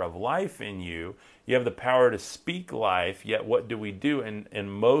power of life in you. You have the power to speak life, yet what do we do? In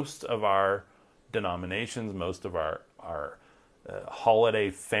most of our denominations, most of our holiday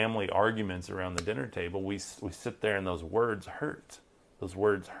family arguments around the dinner table, we sit there and those words hurt. Those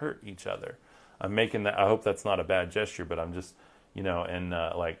words hurt each other. I'm making that, I hope that's not a bad gesture, but I'm just,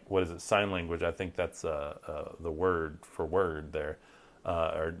 like, what is it, sign language, I think that's the word for word there.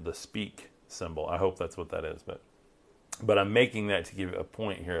 Or the speak symbol. I hope that's what that is. But I'm making that to give a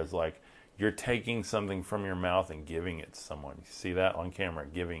point here is like you're taking something from your mouth and giving it to someone. You see that on camera,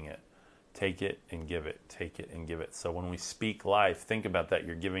 giving it. Take it and give it. Take it and give it. So when we speak life, think about that.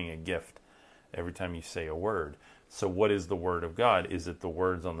 You're giving a gift every time you say a word. So what is the Word of God? Is it the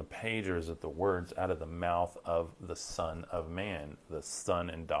words on the page, or is it the words out of the mouth of the Son of Man, the son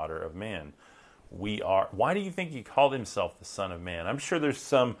and daughter of man? Why do you think he called himself the Son of Man? I'm sure there's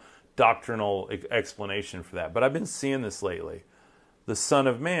some doctrinal explanation for that, but I've been seeing this lately. The Son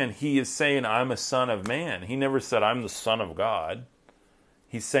of Man, he is saying, I'm a son of man. He never said, I'm the Son of God.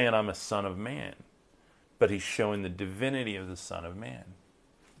 He's saying, I'm a son of man. But he's showing the divinity of the Son of Man.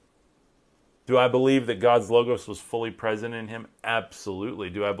 Do I believe that God's Logos was fully present in him? Absolutely.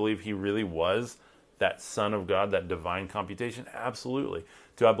 Do I believe he really was that Son of God, that divine computation? Absolutely.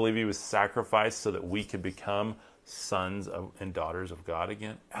 Do I believe he was sacrificed so that we could become sons and daughters of God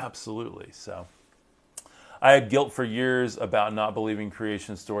again? Absolutely. So I had guilt for years about not believing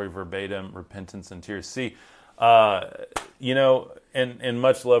creation story verbatim, repentance and tears. See, and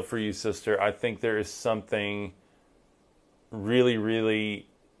much love for you, sister. I think there is something really, really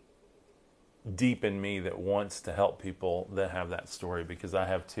deep in me that wants to help people that have that story, because I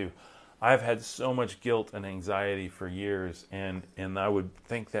have too. I've had so much guilt and anxiety for years, and I would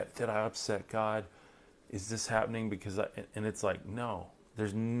think that, did I upset God? Is this happening and it's like, no,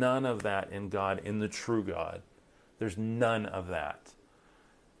 there's none of that in God, in the true God. There's none of that.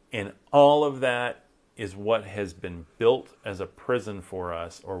 And all of that is what has been built as a prison for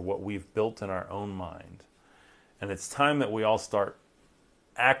us, or what we've built in our own mind. And it's time that we all start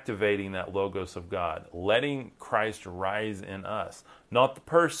activating that Logos of God, letting Christ rise in us. Not the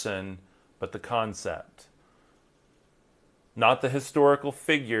person, but the concept. Not the historical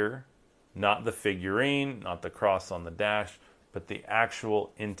figure, not the figurine, not the cross on the dash, but the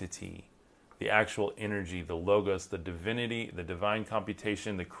actual entity, the actual energy, the Logos, the divinity, the divine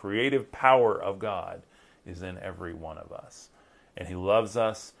computation, the creative power of God is in every one of us. And he loves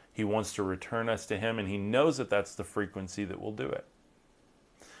us, he wants to return us to him, and he knows that that's the frequency that will do it.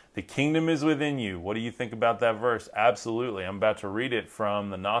 The kingdom is within you. What do you think about that verse? Absolutely. I'm about to read it from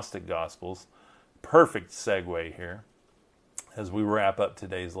the Gnostic Gospels. Perfect segue here as we wrap up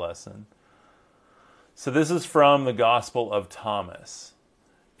today's lesson. So this is from the Gospel of Thomas.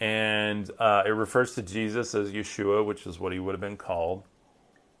 And it refers to Jesus as Yeshua, which is what he would have been called.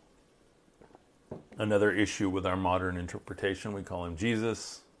 Another issue with our modern interpretation, we call him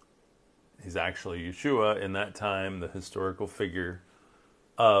Jesus. He's actually Yeshua. In that time, the historical figure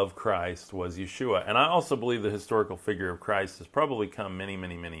of Christ was Yeshua. And I also believe the historical figure of Christ has probably come many,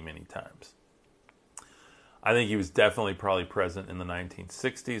 many, many, many times. I think he was definitely probably present in the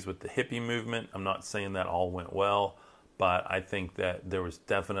 1960s with the hippie movement. I'm not saying that all went well, but I think that there was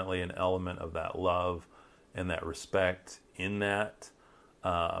definitely an element of that love and that respect in that,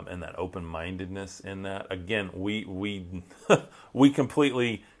 and that open-mindedness in that. Again, we we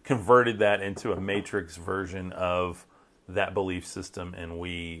completely converted that into a matrix version of that belief system, and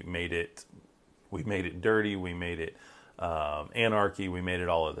we made it dirty, we made it anarchy, we made it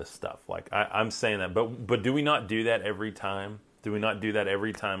all of this stuff. Like I'm saying that, but do we not do that every time? Do we not do that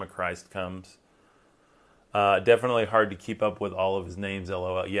every time a Christ comes? Definitely hard to keep up with all of his names,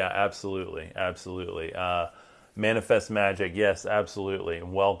 LOL. Yeah, absolutely. Manifest Magic, yes, absolutely,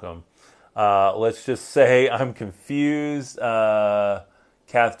 and welcome. Let's just say I'm confused.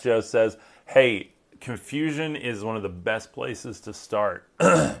 Kath Joe says, hey, confusion is one of the best places to start.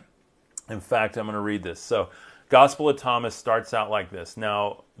 In fact, I'm going to read this. So, Gospel of Thomas starts out like this.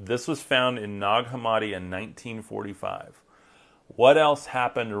 Now, this was found in Nag Hammadi in 1945. What else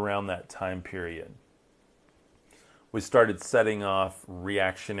happened around that time period? We started setting off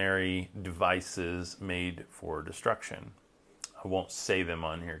reactionary devices made for destruction. I won't say them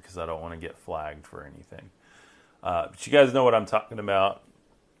on here because I don't want to get flagged for anything. But you guys know what I'm talking about.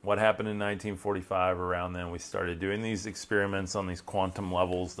 what happened in 1945 around then? We started doing these experiments on these quantum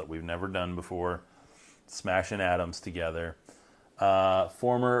levels that we've never done before, smashing atoms together.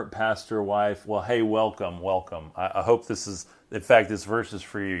 Former pastor wife, well, hey, welcome. I hope this is, in fact, this verse is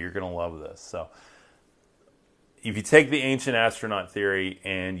for you. You're going to love this. So if you take the ancient astronaut theory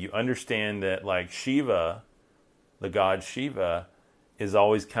and you understand that like Shiva, the god Shiva, is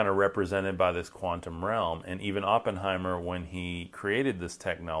always kind of represented by this quantum realm. And even Oppenheimer, when he created this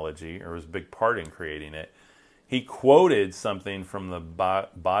technology, or was a big part in creating it, he quoted something from the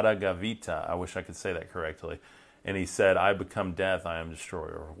Bhagavad Gita. I wish I could say that correctly. And he said, I become death, I am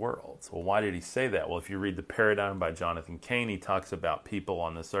destroyer of worlds. Well, why did he say that? Well, if you read The Paradigm by Jonathan Cain, he talks about people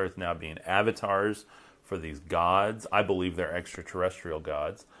on this earth now being avatars for these gods. I believe they're extraterrestrial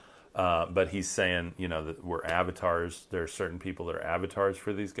gods. But he's saying, that we're avatars. There are certain people that are avatars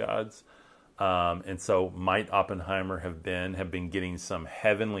for these gods. And so might Oppenheimer have been getting some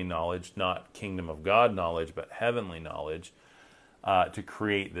heavenly knowledge, not kingdom of God knowledge, but heavenly knowledge, to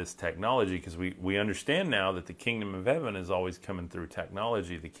create this technology, because we understand now that the kingdom of heaven is always coming through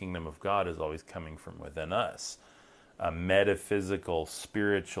technology. The kingdom of God is always coming from within us. A metaphysical,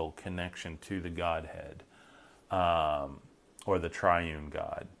 spiritual connection to the Godhead, or the triune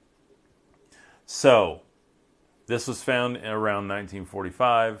God. So, this was found around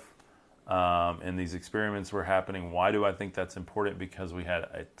 1945, and these experiments were happening. Why do I think that's important? Because we had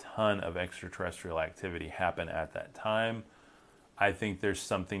a ton of extraterrestrial activity happen at that time. I think there's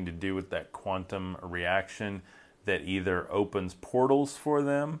something to do with that quantum reaction that either opens portals for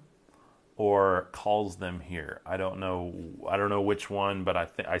them or calls them here. I don't know which one, but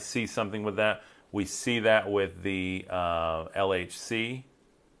I see something with that. We see that with the LHC.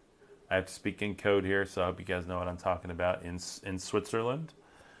 I have to speak in code here, so I hope you guys know what I'm talking about. In Switzerland,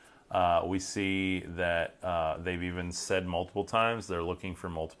 we see that they've even said multiple times they're looking for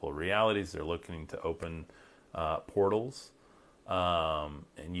multiple realities. They're looking to open portals.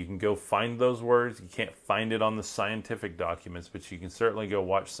 And you can go find those words. You can't find it on the scientific documents, but you can certainly go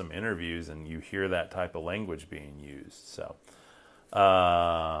watch some interviews and you hear that type of language being used. So,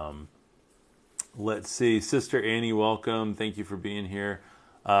 let's see. Sister Annie, welcome. Thank you for being here.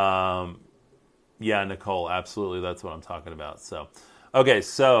 Yeah, Nicole, absolutely. That's what I'm talking about. So, okay.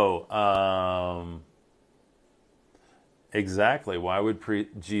 So, exactly. Why would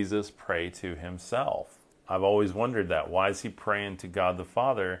Jesus pray to himself? I've always wondered that. Why is he praying to God the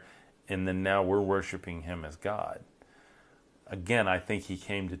Father, and then now we're worshiping him as God? Again, I think he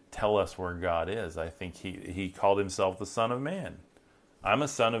came to tell us where God is. I think he called himself the Son of Man. I'm a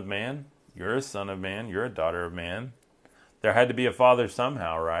son of man. You're a son of man. You're a daughter of man. There had to be a father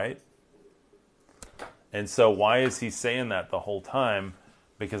somehow, right? And so why is he saying that the whole time?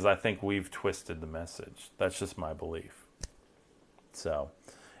 Because I think we've twisted the message. That's just my belief. So...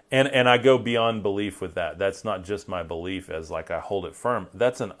 And I go beyond belief with that. That's not just my belief as like I hold it firm.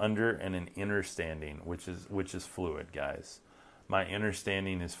 That's an under and an inner standing, which is fluid, guys. My inner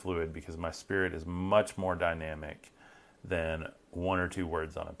standing is fluid because my spirit is much more dynamic than one or two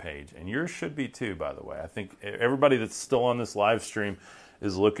words on a page. And yours should be too, by the way. I think everybody that's still on this live stream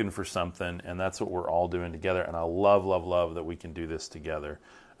is looking for something, and that's what we're all doing together. And I love, love, love that we can do this together.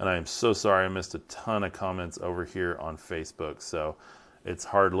 And I am so sorry I missed a ton of comments over here on Facebook. So it's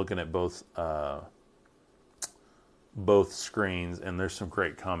hard looking at both screens, and there's some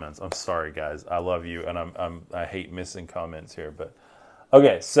great comments. I'm sorry, guys. I love you, and I hate missing comments here. But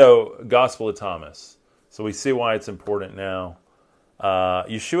okay, so Gospel of Thomas. So we see why it's important now.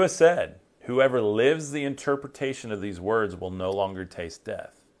 Yeshua said, "Whoever lives the interpretation of these words will no longer taste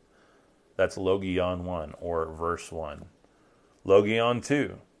death." That's Logion 1 or verse 1. Logion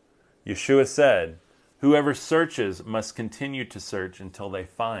 2. Yeshua said, "Whoever searches must continue to search until they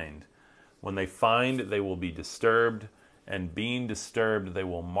find. When they find, they will be disturbed, and being disturbed, they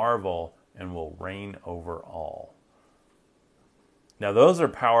will marvel and will reign over all." Now, those are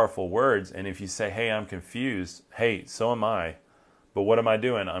powerful words, and if you say, hey, I'm confused, hey, so am I. But what am I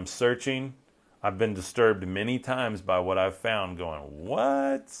doing? I'm searching. I've been disturbed many times by what I've found, going,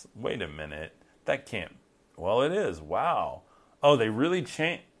 what? Wait a minute. That can't. Well, it is. Wow. Oh, they really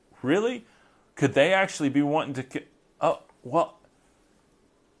changed. Really? Could they actually be wanting to... Oh, well...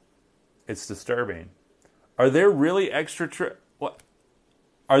 It's disturbing. Are there really what?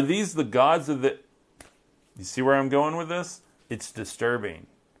 Are these the gods of the... You see where I'm going with this? It's disturbing.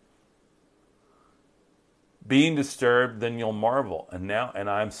 Being disturbed, then you'll marvel. And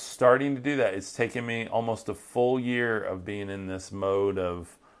I'm starting to do that. It's taken me almost a full year of being in this mode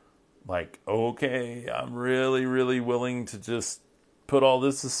of like, okay, I'm really, really willing to just put all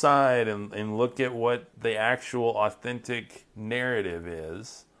this aside and look at what the actual authentic narrative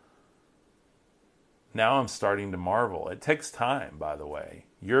is. now I'm starting to marvel. It takes time, by the way.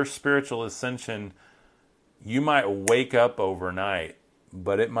 Your spiritual ascension, you might wake up overnight,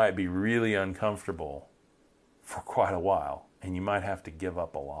 but it might be really uncomfortable for quite a while, and you might have to give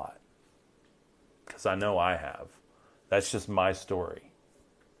up a lot. Because I know I have. That's just my story.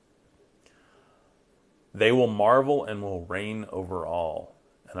 They will marvel and will reign over all.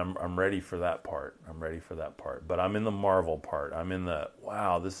 And I'm ready for that part. I'm ready for that part. But I'm in the marvel part. I'm in the,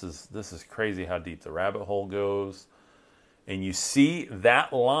 wow, this is crazy how deep the rabbit hole goes. And you see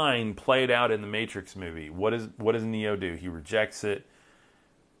that line played out in the Matrix movie. What does Neo do? He rejects it.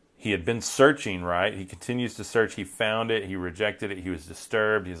 He had been searching, right? He continues to search. He found it. He rejected it. He was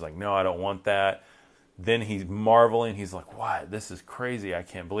disturbed. He's like, no, I don't want that. Then he's marveling. He's like, what? This is crazy. I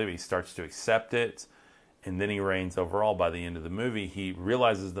can't believe it. He starts to accept it. And then he reigns overall. By the end of the movie, he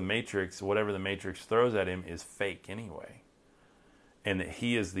realizes the Matrix, whatever the Matrix throws at him, is fake anyway. And that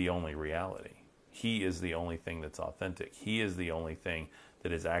he is the only reality. He is the only thing that's authentic. He is the only thing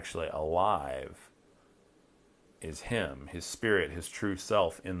that is actually alive, is him, his spirit, his true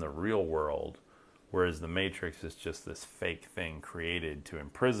self in the real world. Whereas the Matrix is just this fake thing created to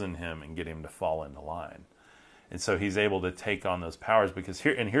imprison him and get him to fall into line. And so he's able to take on those powers because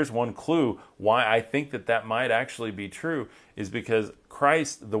here's one clue why I think that might actually be true is because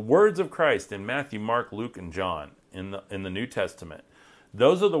Christ, the words of Christ in Matthew, Mark, Luke, and John in the New Testament,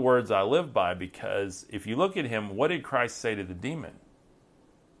 those are the words I live by because if you look at him, what did Christ say to the demon?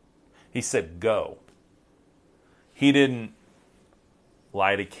 He said, go. He didn't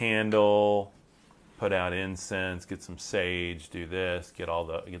light a candle, put out incense, get some sage, do this,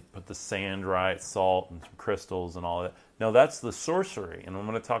 put the sand right, salt, and some crystals and all that. No, that's the sorcery, and I'm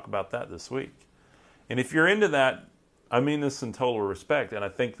going to talk about that this week. And if you're into that, I mean this in total respect, and I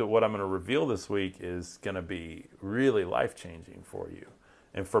think that what I'm going to reveal this week is going to be really life-changing for you.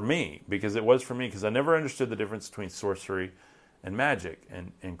 And for me, because it was for me, because I never understood the difference between sorcery and magic.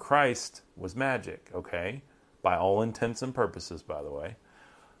 And Christ was magic, okay? By all intents and purposes, by the way.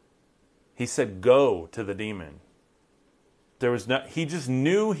 He said, go to the demon. He just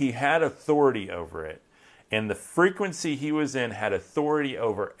knew he had authority over it. And the frequency he was in had authority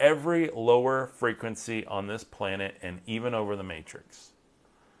over every lower frequency on this planet and even over the Matrix.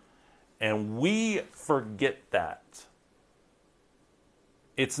 And we forget that.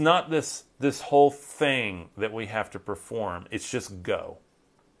 It's not this whole thing that we have to perform. It's just go.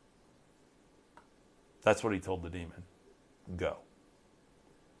 That's what he told the demon. Go.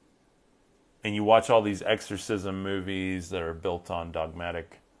 And you watch all these exorcism movies that are built on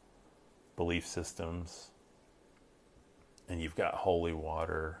dogmatic belief systems. And you've got holy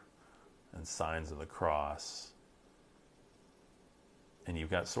water and signs of the cross. And you've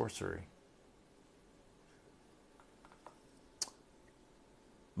got sorcery.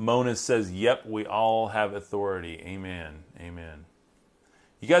 Mona says, yep, we all have authority. Amen. Amen.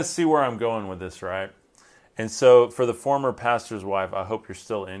 You guys see where I'm going with this, right? And so for the former pastor's wife, I hope you're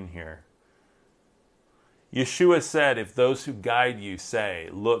still in here. Yeshua said, if those who guide you say,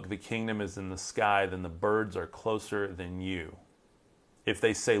 look, the kingdom is in the sky, then the birds are closer than you. If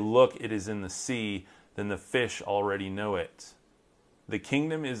they say, look, it is in the sea, then the fish already know it. The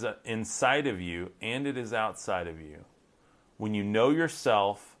kingdom is inside of you, and it is outside of you. When you know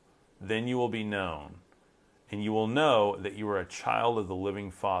yourself, then you will be known, and you will know that you are a child of the living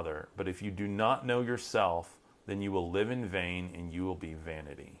Father. But if you do not know yourself, then you will live in vain, and you will be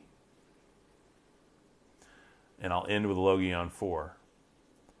vanity. And I'll end with Logion 4.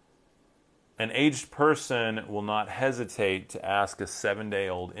 An aged person will not hesitate to ask a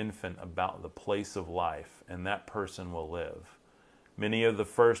 7-day-old infant about the place of life, and that person will live. Many of the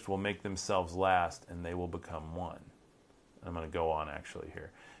first will make themselves last, and they will become one. I'm going to go on actually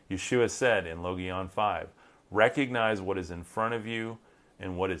here. Yeshua said in Logion 5, recognize what is in front of you,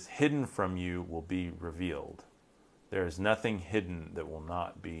 and what is hidden from you will be revealed. There is nothing hidden that will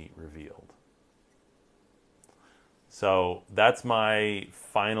not be revealed. So that's my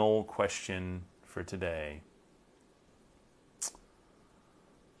final question for today.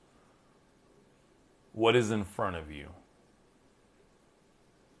 What is in front of you?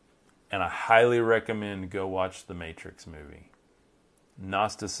 And I highly recommend go watch the Matrix movie.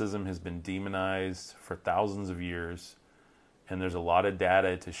 Gnosticism has been demonized for thousands of years, and there's a lot of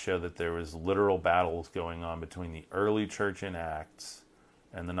data to show that there was literal battles going on between the early church in Acts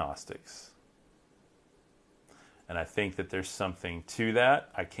and the Gnostics. And I think that there's something to that.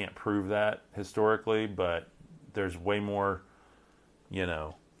 I can't prove that historically, but there's way more,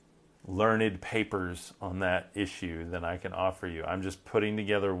 learned papers on that issue than I can offer you. I'm just putting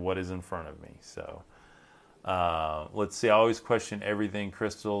together what is in front of me. So Let's see. I always question everything: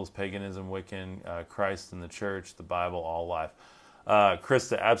 crystals, paganism, Wiccan, Christ and the church, the Bible, all life.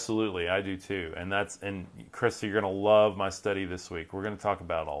 Krista, absolutely, I do too. And Krista, you're going to love my study this week. We're going to talk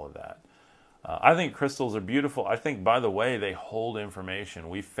about all of that. I think crystals are beautiful. I think, by the way, they hold information.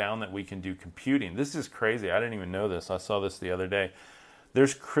 We found that we can do computing. This is crazy. I didn't even know this. I saw this the other day.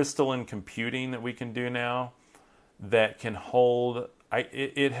 There's crystalline computing that we can do now that can hold.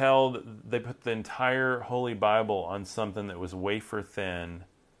 They put the entire Holy Bible on something that was wafer thin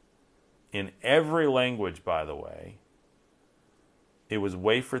in every language, by the way. It was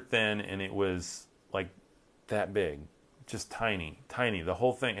wafer thin and it was like that big. Just tiny. The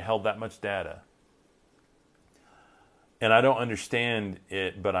whole thing held that much data. And I don't understand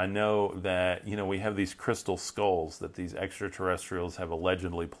it, but I know that, we have these crystal skulls that these extraterrestrials have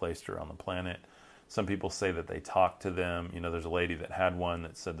allegedly placed around the planet. Some people say that they talk to them. There's a lady that had one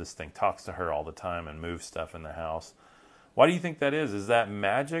that said this thing talks to her all the time and moves stuff in the house. Why do you think that is? Is that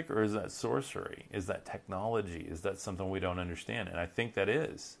magic or is that sorcery? Is that technology? Is that something we don't understand? And I think that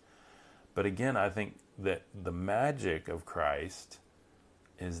is. But again, I think that the magic of Christ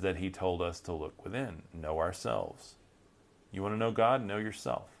is that he told us to look within, know ourselves. You want to know God? Know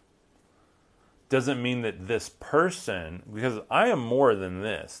yourself. Doesn't mean that this person, because I am more than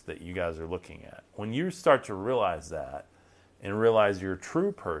this that you guys are looking at. When you start to realize that and realize you're a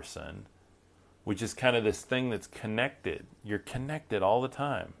true person, which is kind of this thing that's connected. You're connected all the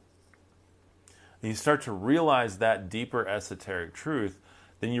time. And you start to realize that deeper esoteric truth,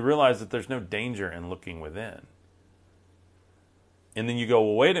 then you realize that there's no danger in looking within. And then you go,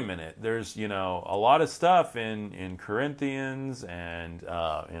 well, wait a minute. There's, a lot of stuff in Corinthians and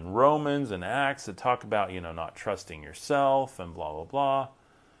in Romans and Acts that talk about, not trusting yourself and blah, blah, blah.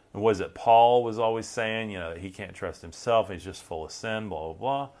 And was it Paul was always saying, that he can't trust himself. He's just full of sin, blah, blah,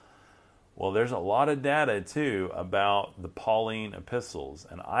 blah. Well, there's a lot of data, too, about the Pauline epistles.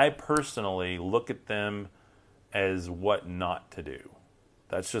 And I personally look at them as what not to do.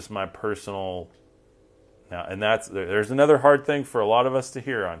 That's just my personal. Now, and there's another hard thing for a lot of us to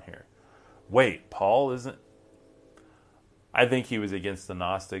hear on here. Wait, Paul isn't. I think he was against the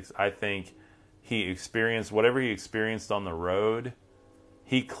Gnostics. I think he experienced whatever he experienced on the road.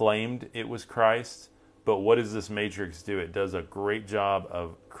 He claimed it was Christ. But what does this matrix do? It does a great job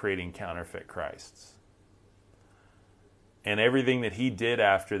of creating counterfeit Christs. And everything that he did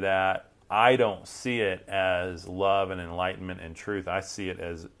after that, I don't see it as love and enlightenment and truth. I see it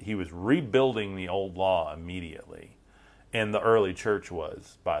as he was rebuilding the old law immediately. And the early church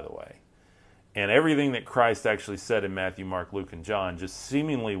was, by the way. And everything that Christ actually said in Matthew, Mark, Luke, and John just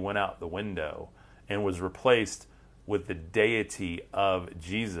seemingly went out the window and was replaced with the deity of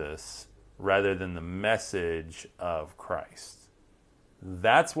Jesus rather than the message of Christ.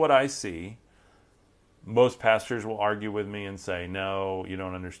 That's what I see. Most pastors will argue with me and say, no, you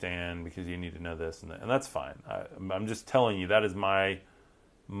don't understand because you need to know this and that. And that's fine. I'm just telling you that is my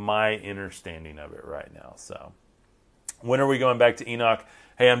understanding of it right now. So when are we going back to Enoch?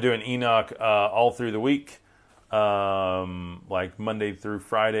 Hey, I'm doing Enoch all through the week. Like Monday through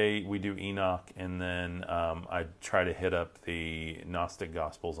Friday, we do Enoch. And then I try to hit up the Gnostic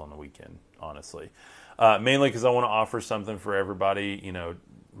Gospels on the weekend, honestly. Mainly because I want to offer something for everybody.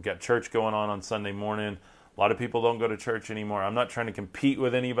 We've got church going on Sunday morning. A lot of people don't go to church anymore. I'm not trying to compete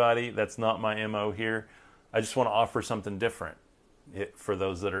with anybody. That's not my MO here. I just want to offer something different for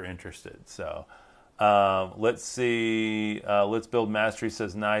those that are interested. So let's see. Let's Build Mastery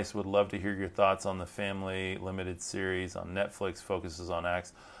says, nice. Would love to hear your thoughts on the Family Limited series on Netflix. Focuses on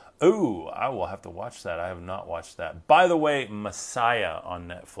Acts. Oh, I will have to watch that. I have not watched that. By the way, Messiah on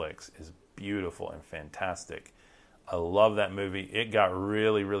Netflix is beautiful and fantastic. I love that movie. It got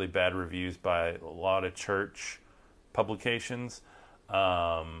really, really bad reviews by a lot of church publications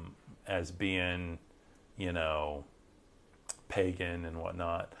as being, pagan and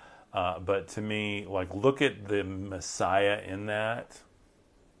whatnot. But to me, look at the Messiah in that.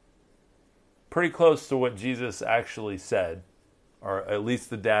 Pretty close to what Jesus actually said, or at least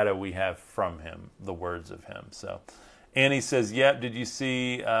the data we have from him, the words of him. So Annie says, yep, did you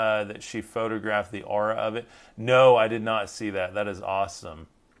see that she photographed the aura of it? No, I did not see that. That is awesome.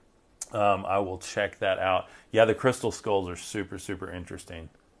 I will check that out. Yeah, the crystal skulls are super, super interesting.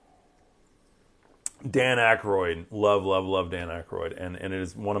 Dan Aykroyd, love Dan Aykroyd. And it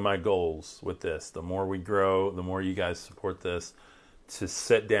is one of my goals with this. The more we grow, the more you guys support this, to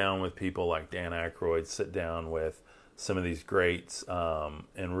sit down with people like Dan Aykroyd, sit down with some of these greats,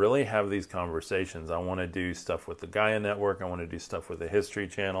 and really have these conversations. I want to do stuff with the Gaia Network. I want to do stuff with the History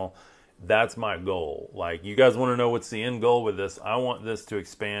Channel. That's my goal. You guys want to know what's the end goal with this? I want this to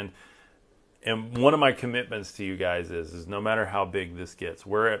expand. And one of my commitments to you guys is no matter how big this gets,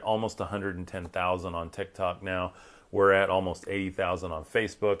 we're at almost 110,000 on TikTok now. We're at almost 80,000 on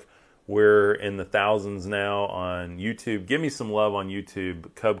Facebook. We're in the thousands now on YouTube. Give me some love on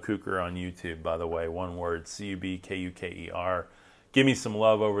YouTube. Cub Kuker on YouTube, by the way. One word, Cubkuker. Give me some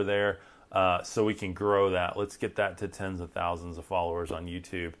love over there so we can grow that. Let's get that to tens of thousands of followers on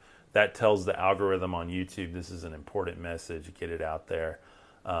YouTube. That tells the algorithm on YouTube this is an important message. Get it out there.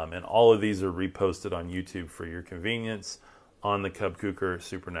 And all of these are reposted on YouTube for your convenience on the Cub Kuker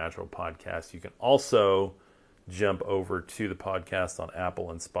Supernatural podcast. You can also jump over to the podcast on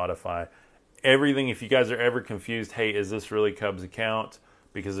Apple and Spotify. Everything, if you guys are ever confused, hey, is this really Cub's account?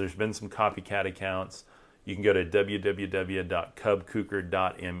 Because there's been some copycat accounts. You can go to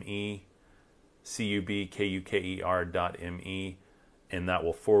www.cubkuker.me, cubkuker.me, and that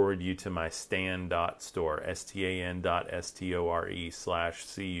will forward you to my stan.store,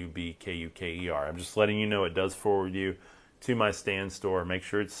 stan.store/cubkuker. I'm just letting you know it does forward you to my Stan store. Make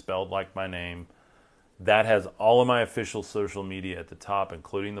sure it's spelled like my name. That has all of my official social media at the top,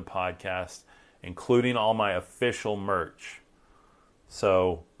 including the podcast, including all my official merch.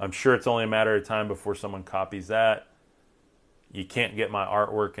 So I'm sure it's only a matter of time before someone copies that. You can't get my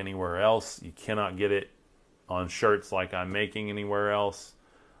artwork anywhere else. You cannot get it on shirts like I'm making anywhere else.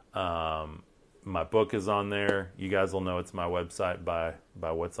 My book is on there. You guys will know it's my website by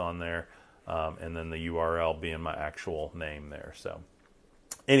what's on there. And then the URL being my actual name there. So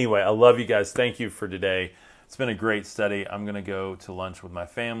anyway, I love you guys. Thank you for today. It's been a great study. I'm going to go to lunch with my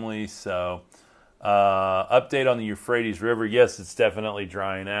family. So update on the Euphrates River. Yes, it's definitely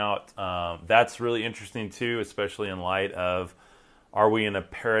drying out. That's really interesting too, especially in light of, are we in a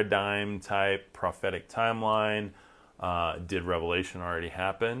paradigm type prophetic timeline? Did Revelation already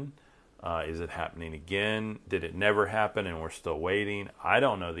happen? Is it happening again? Did it never happen and we're still waiting? I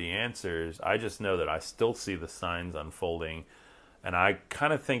don't know the answers. I just know that I still see the signs unfolding. And I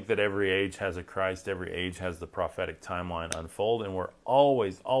kind of think that every age has a Christ. Every age has the prophetic timeline unfold. And we're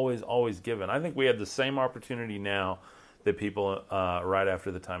always, always, always given. I think we have the same opportunity now that people right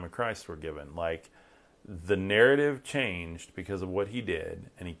after the time of Christ were given. Like, the narrative changed because of what he did,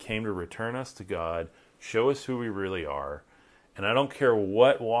 and he came to return us to God, show us who we really are. And I don't care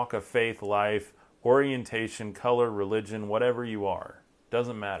what walk of faith, life, orientation, color, religion, whatever you are.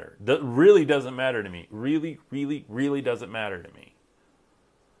 Doesn't matter. Really doesn't matter to me. Really, really, really doesn't matter to me.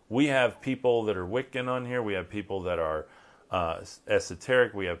 We have people that are Wiccan on here. We have people that are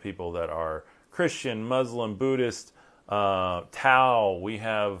esoteric. We have people that are Christian, Muslim, Buddhist, Tao. We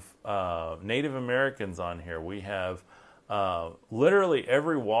have Native Americans on here. We have literally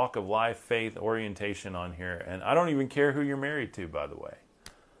every walk of life, faith, orientation on here. And I don't even care who you're married to, by the way.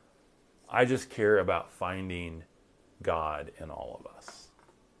 I just care about finding God in all of us.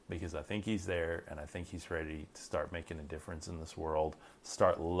 Because I think he's there, and I think he's ready to start making a difference in this world.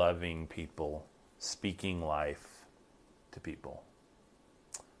 Start loving people, speaking life to people.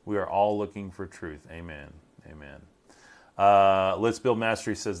 We are all looking for truth. Amen. Amen. Let's Build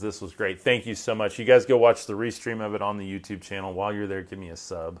Mastery says this was great. Thank you so much. You guys go watch the restream of it on the YouTube channel. While you're there, give me a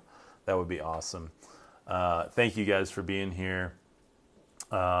sub. That would be awesome. Thank you guys for being here.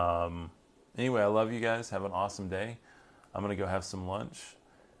 Anyway, I love you guys. Have an awesome day. I'm going to go have some lunch.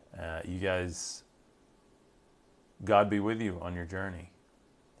 You guys, God be with you on your journey.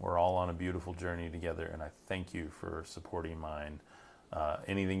 We're all on a beautiful journey together, and I thank you for supporting mine.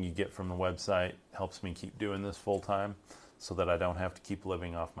 Anything you get from the website helps me keep doing this full time so that I don't have to keep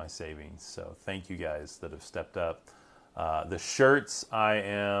living off my savings. So thank you guys that have stepped up. The shirts, I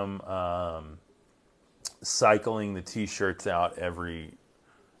am cycling the t-shirts out every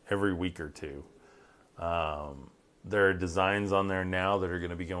week or two. There are designs on there now that are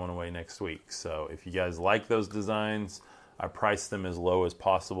going to be going away next week. So if you guys like those designs, I price them as low as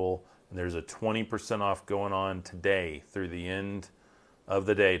possible. And there's a 20% off going on today through the end of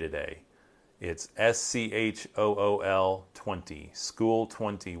the day today. It's SCHOOL 20. School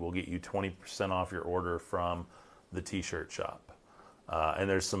 20 will get you 20% off your order from the t-shirt shop. And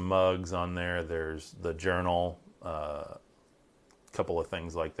there's some mugs on there. There's the journal, a couple of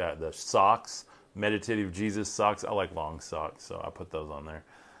things like that. The socks, Meditative Jesus socks. I like long socks, so I put those on there.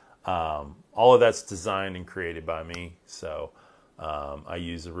 All of that's designed and created by me. So I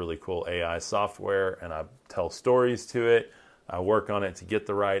use a really cool AI software, and I tell stories to it. I work on it to get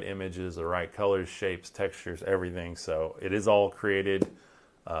the right images, the right colors, shapes, textures, everything. So it is all created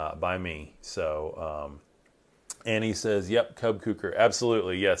by me. So Annie says, "Yep, Cub Kuker,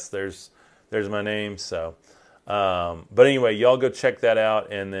 absolutely, yes." There's my name. So, but anyway, y'all go check that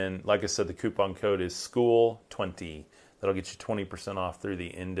out. And then, like I said, the coupon code is SCHOOL20. That'll get you 20% off through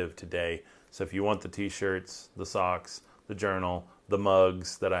the end of today. So if you want the t-shirts, the socks, the journal, the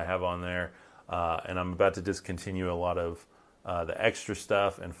mugs that I have on there, and I'm about to discontinue a lot of the extra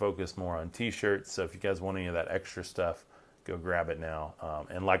stuff and focus more on t-shirts. So if you guys want any of that extra stuff, go grab it now.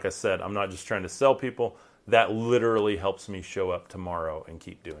 And like I said, I'm not just trying to sell people. That literally helps me show up tomorrow and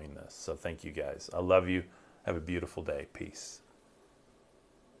keep doing this. So thank you guys. I love you. Have a beautiful day. Peace.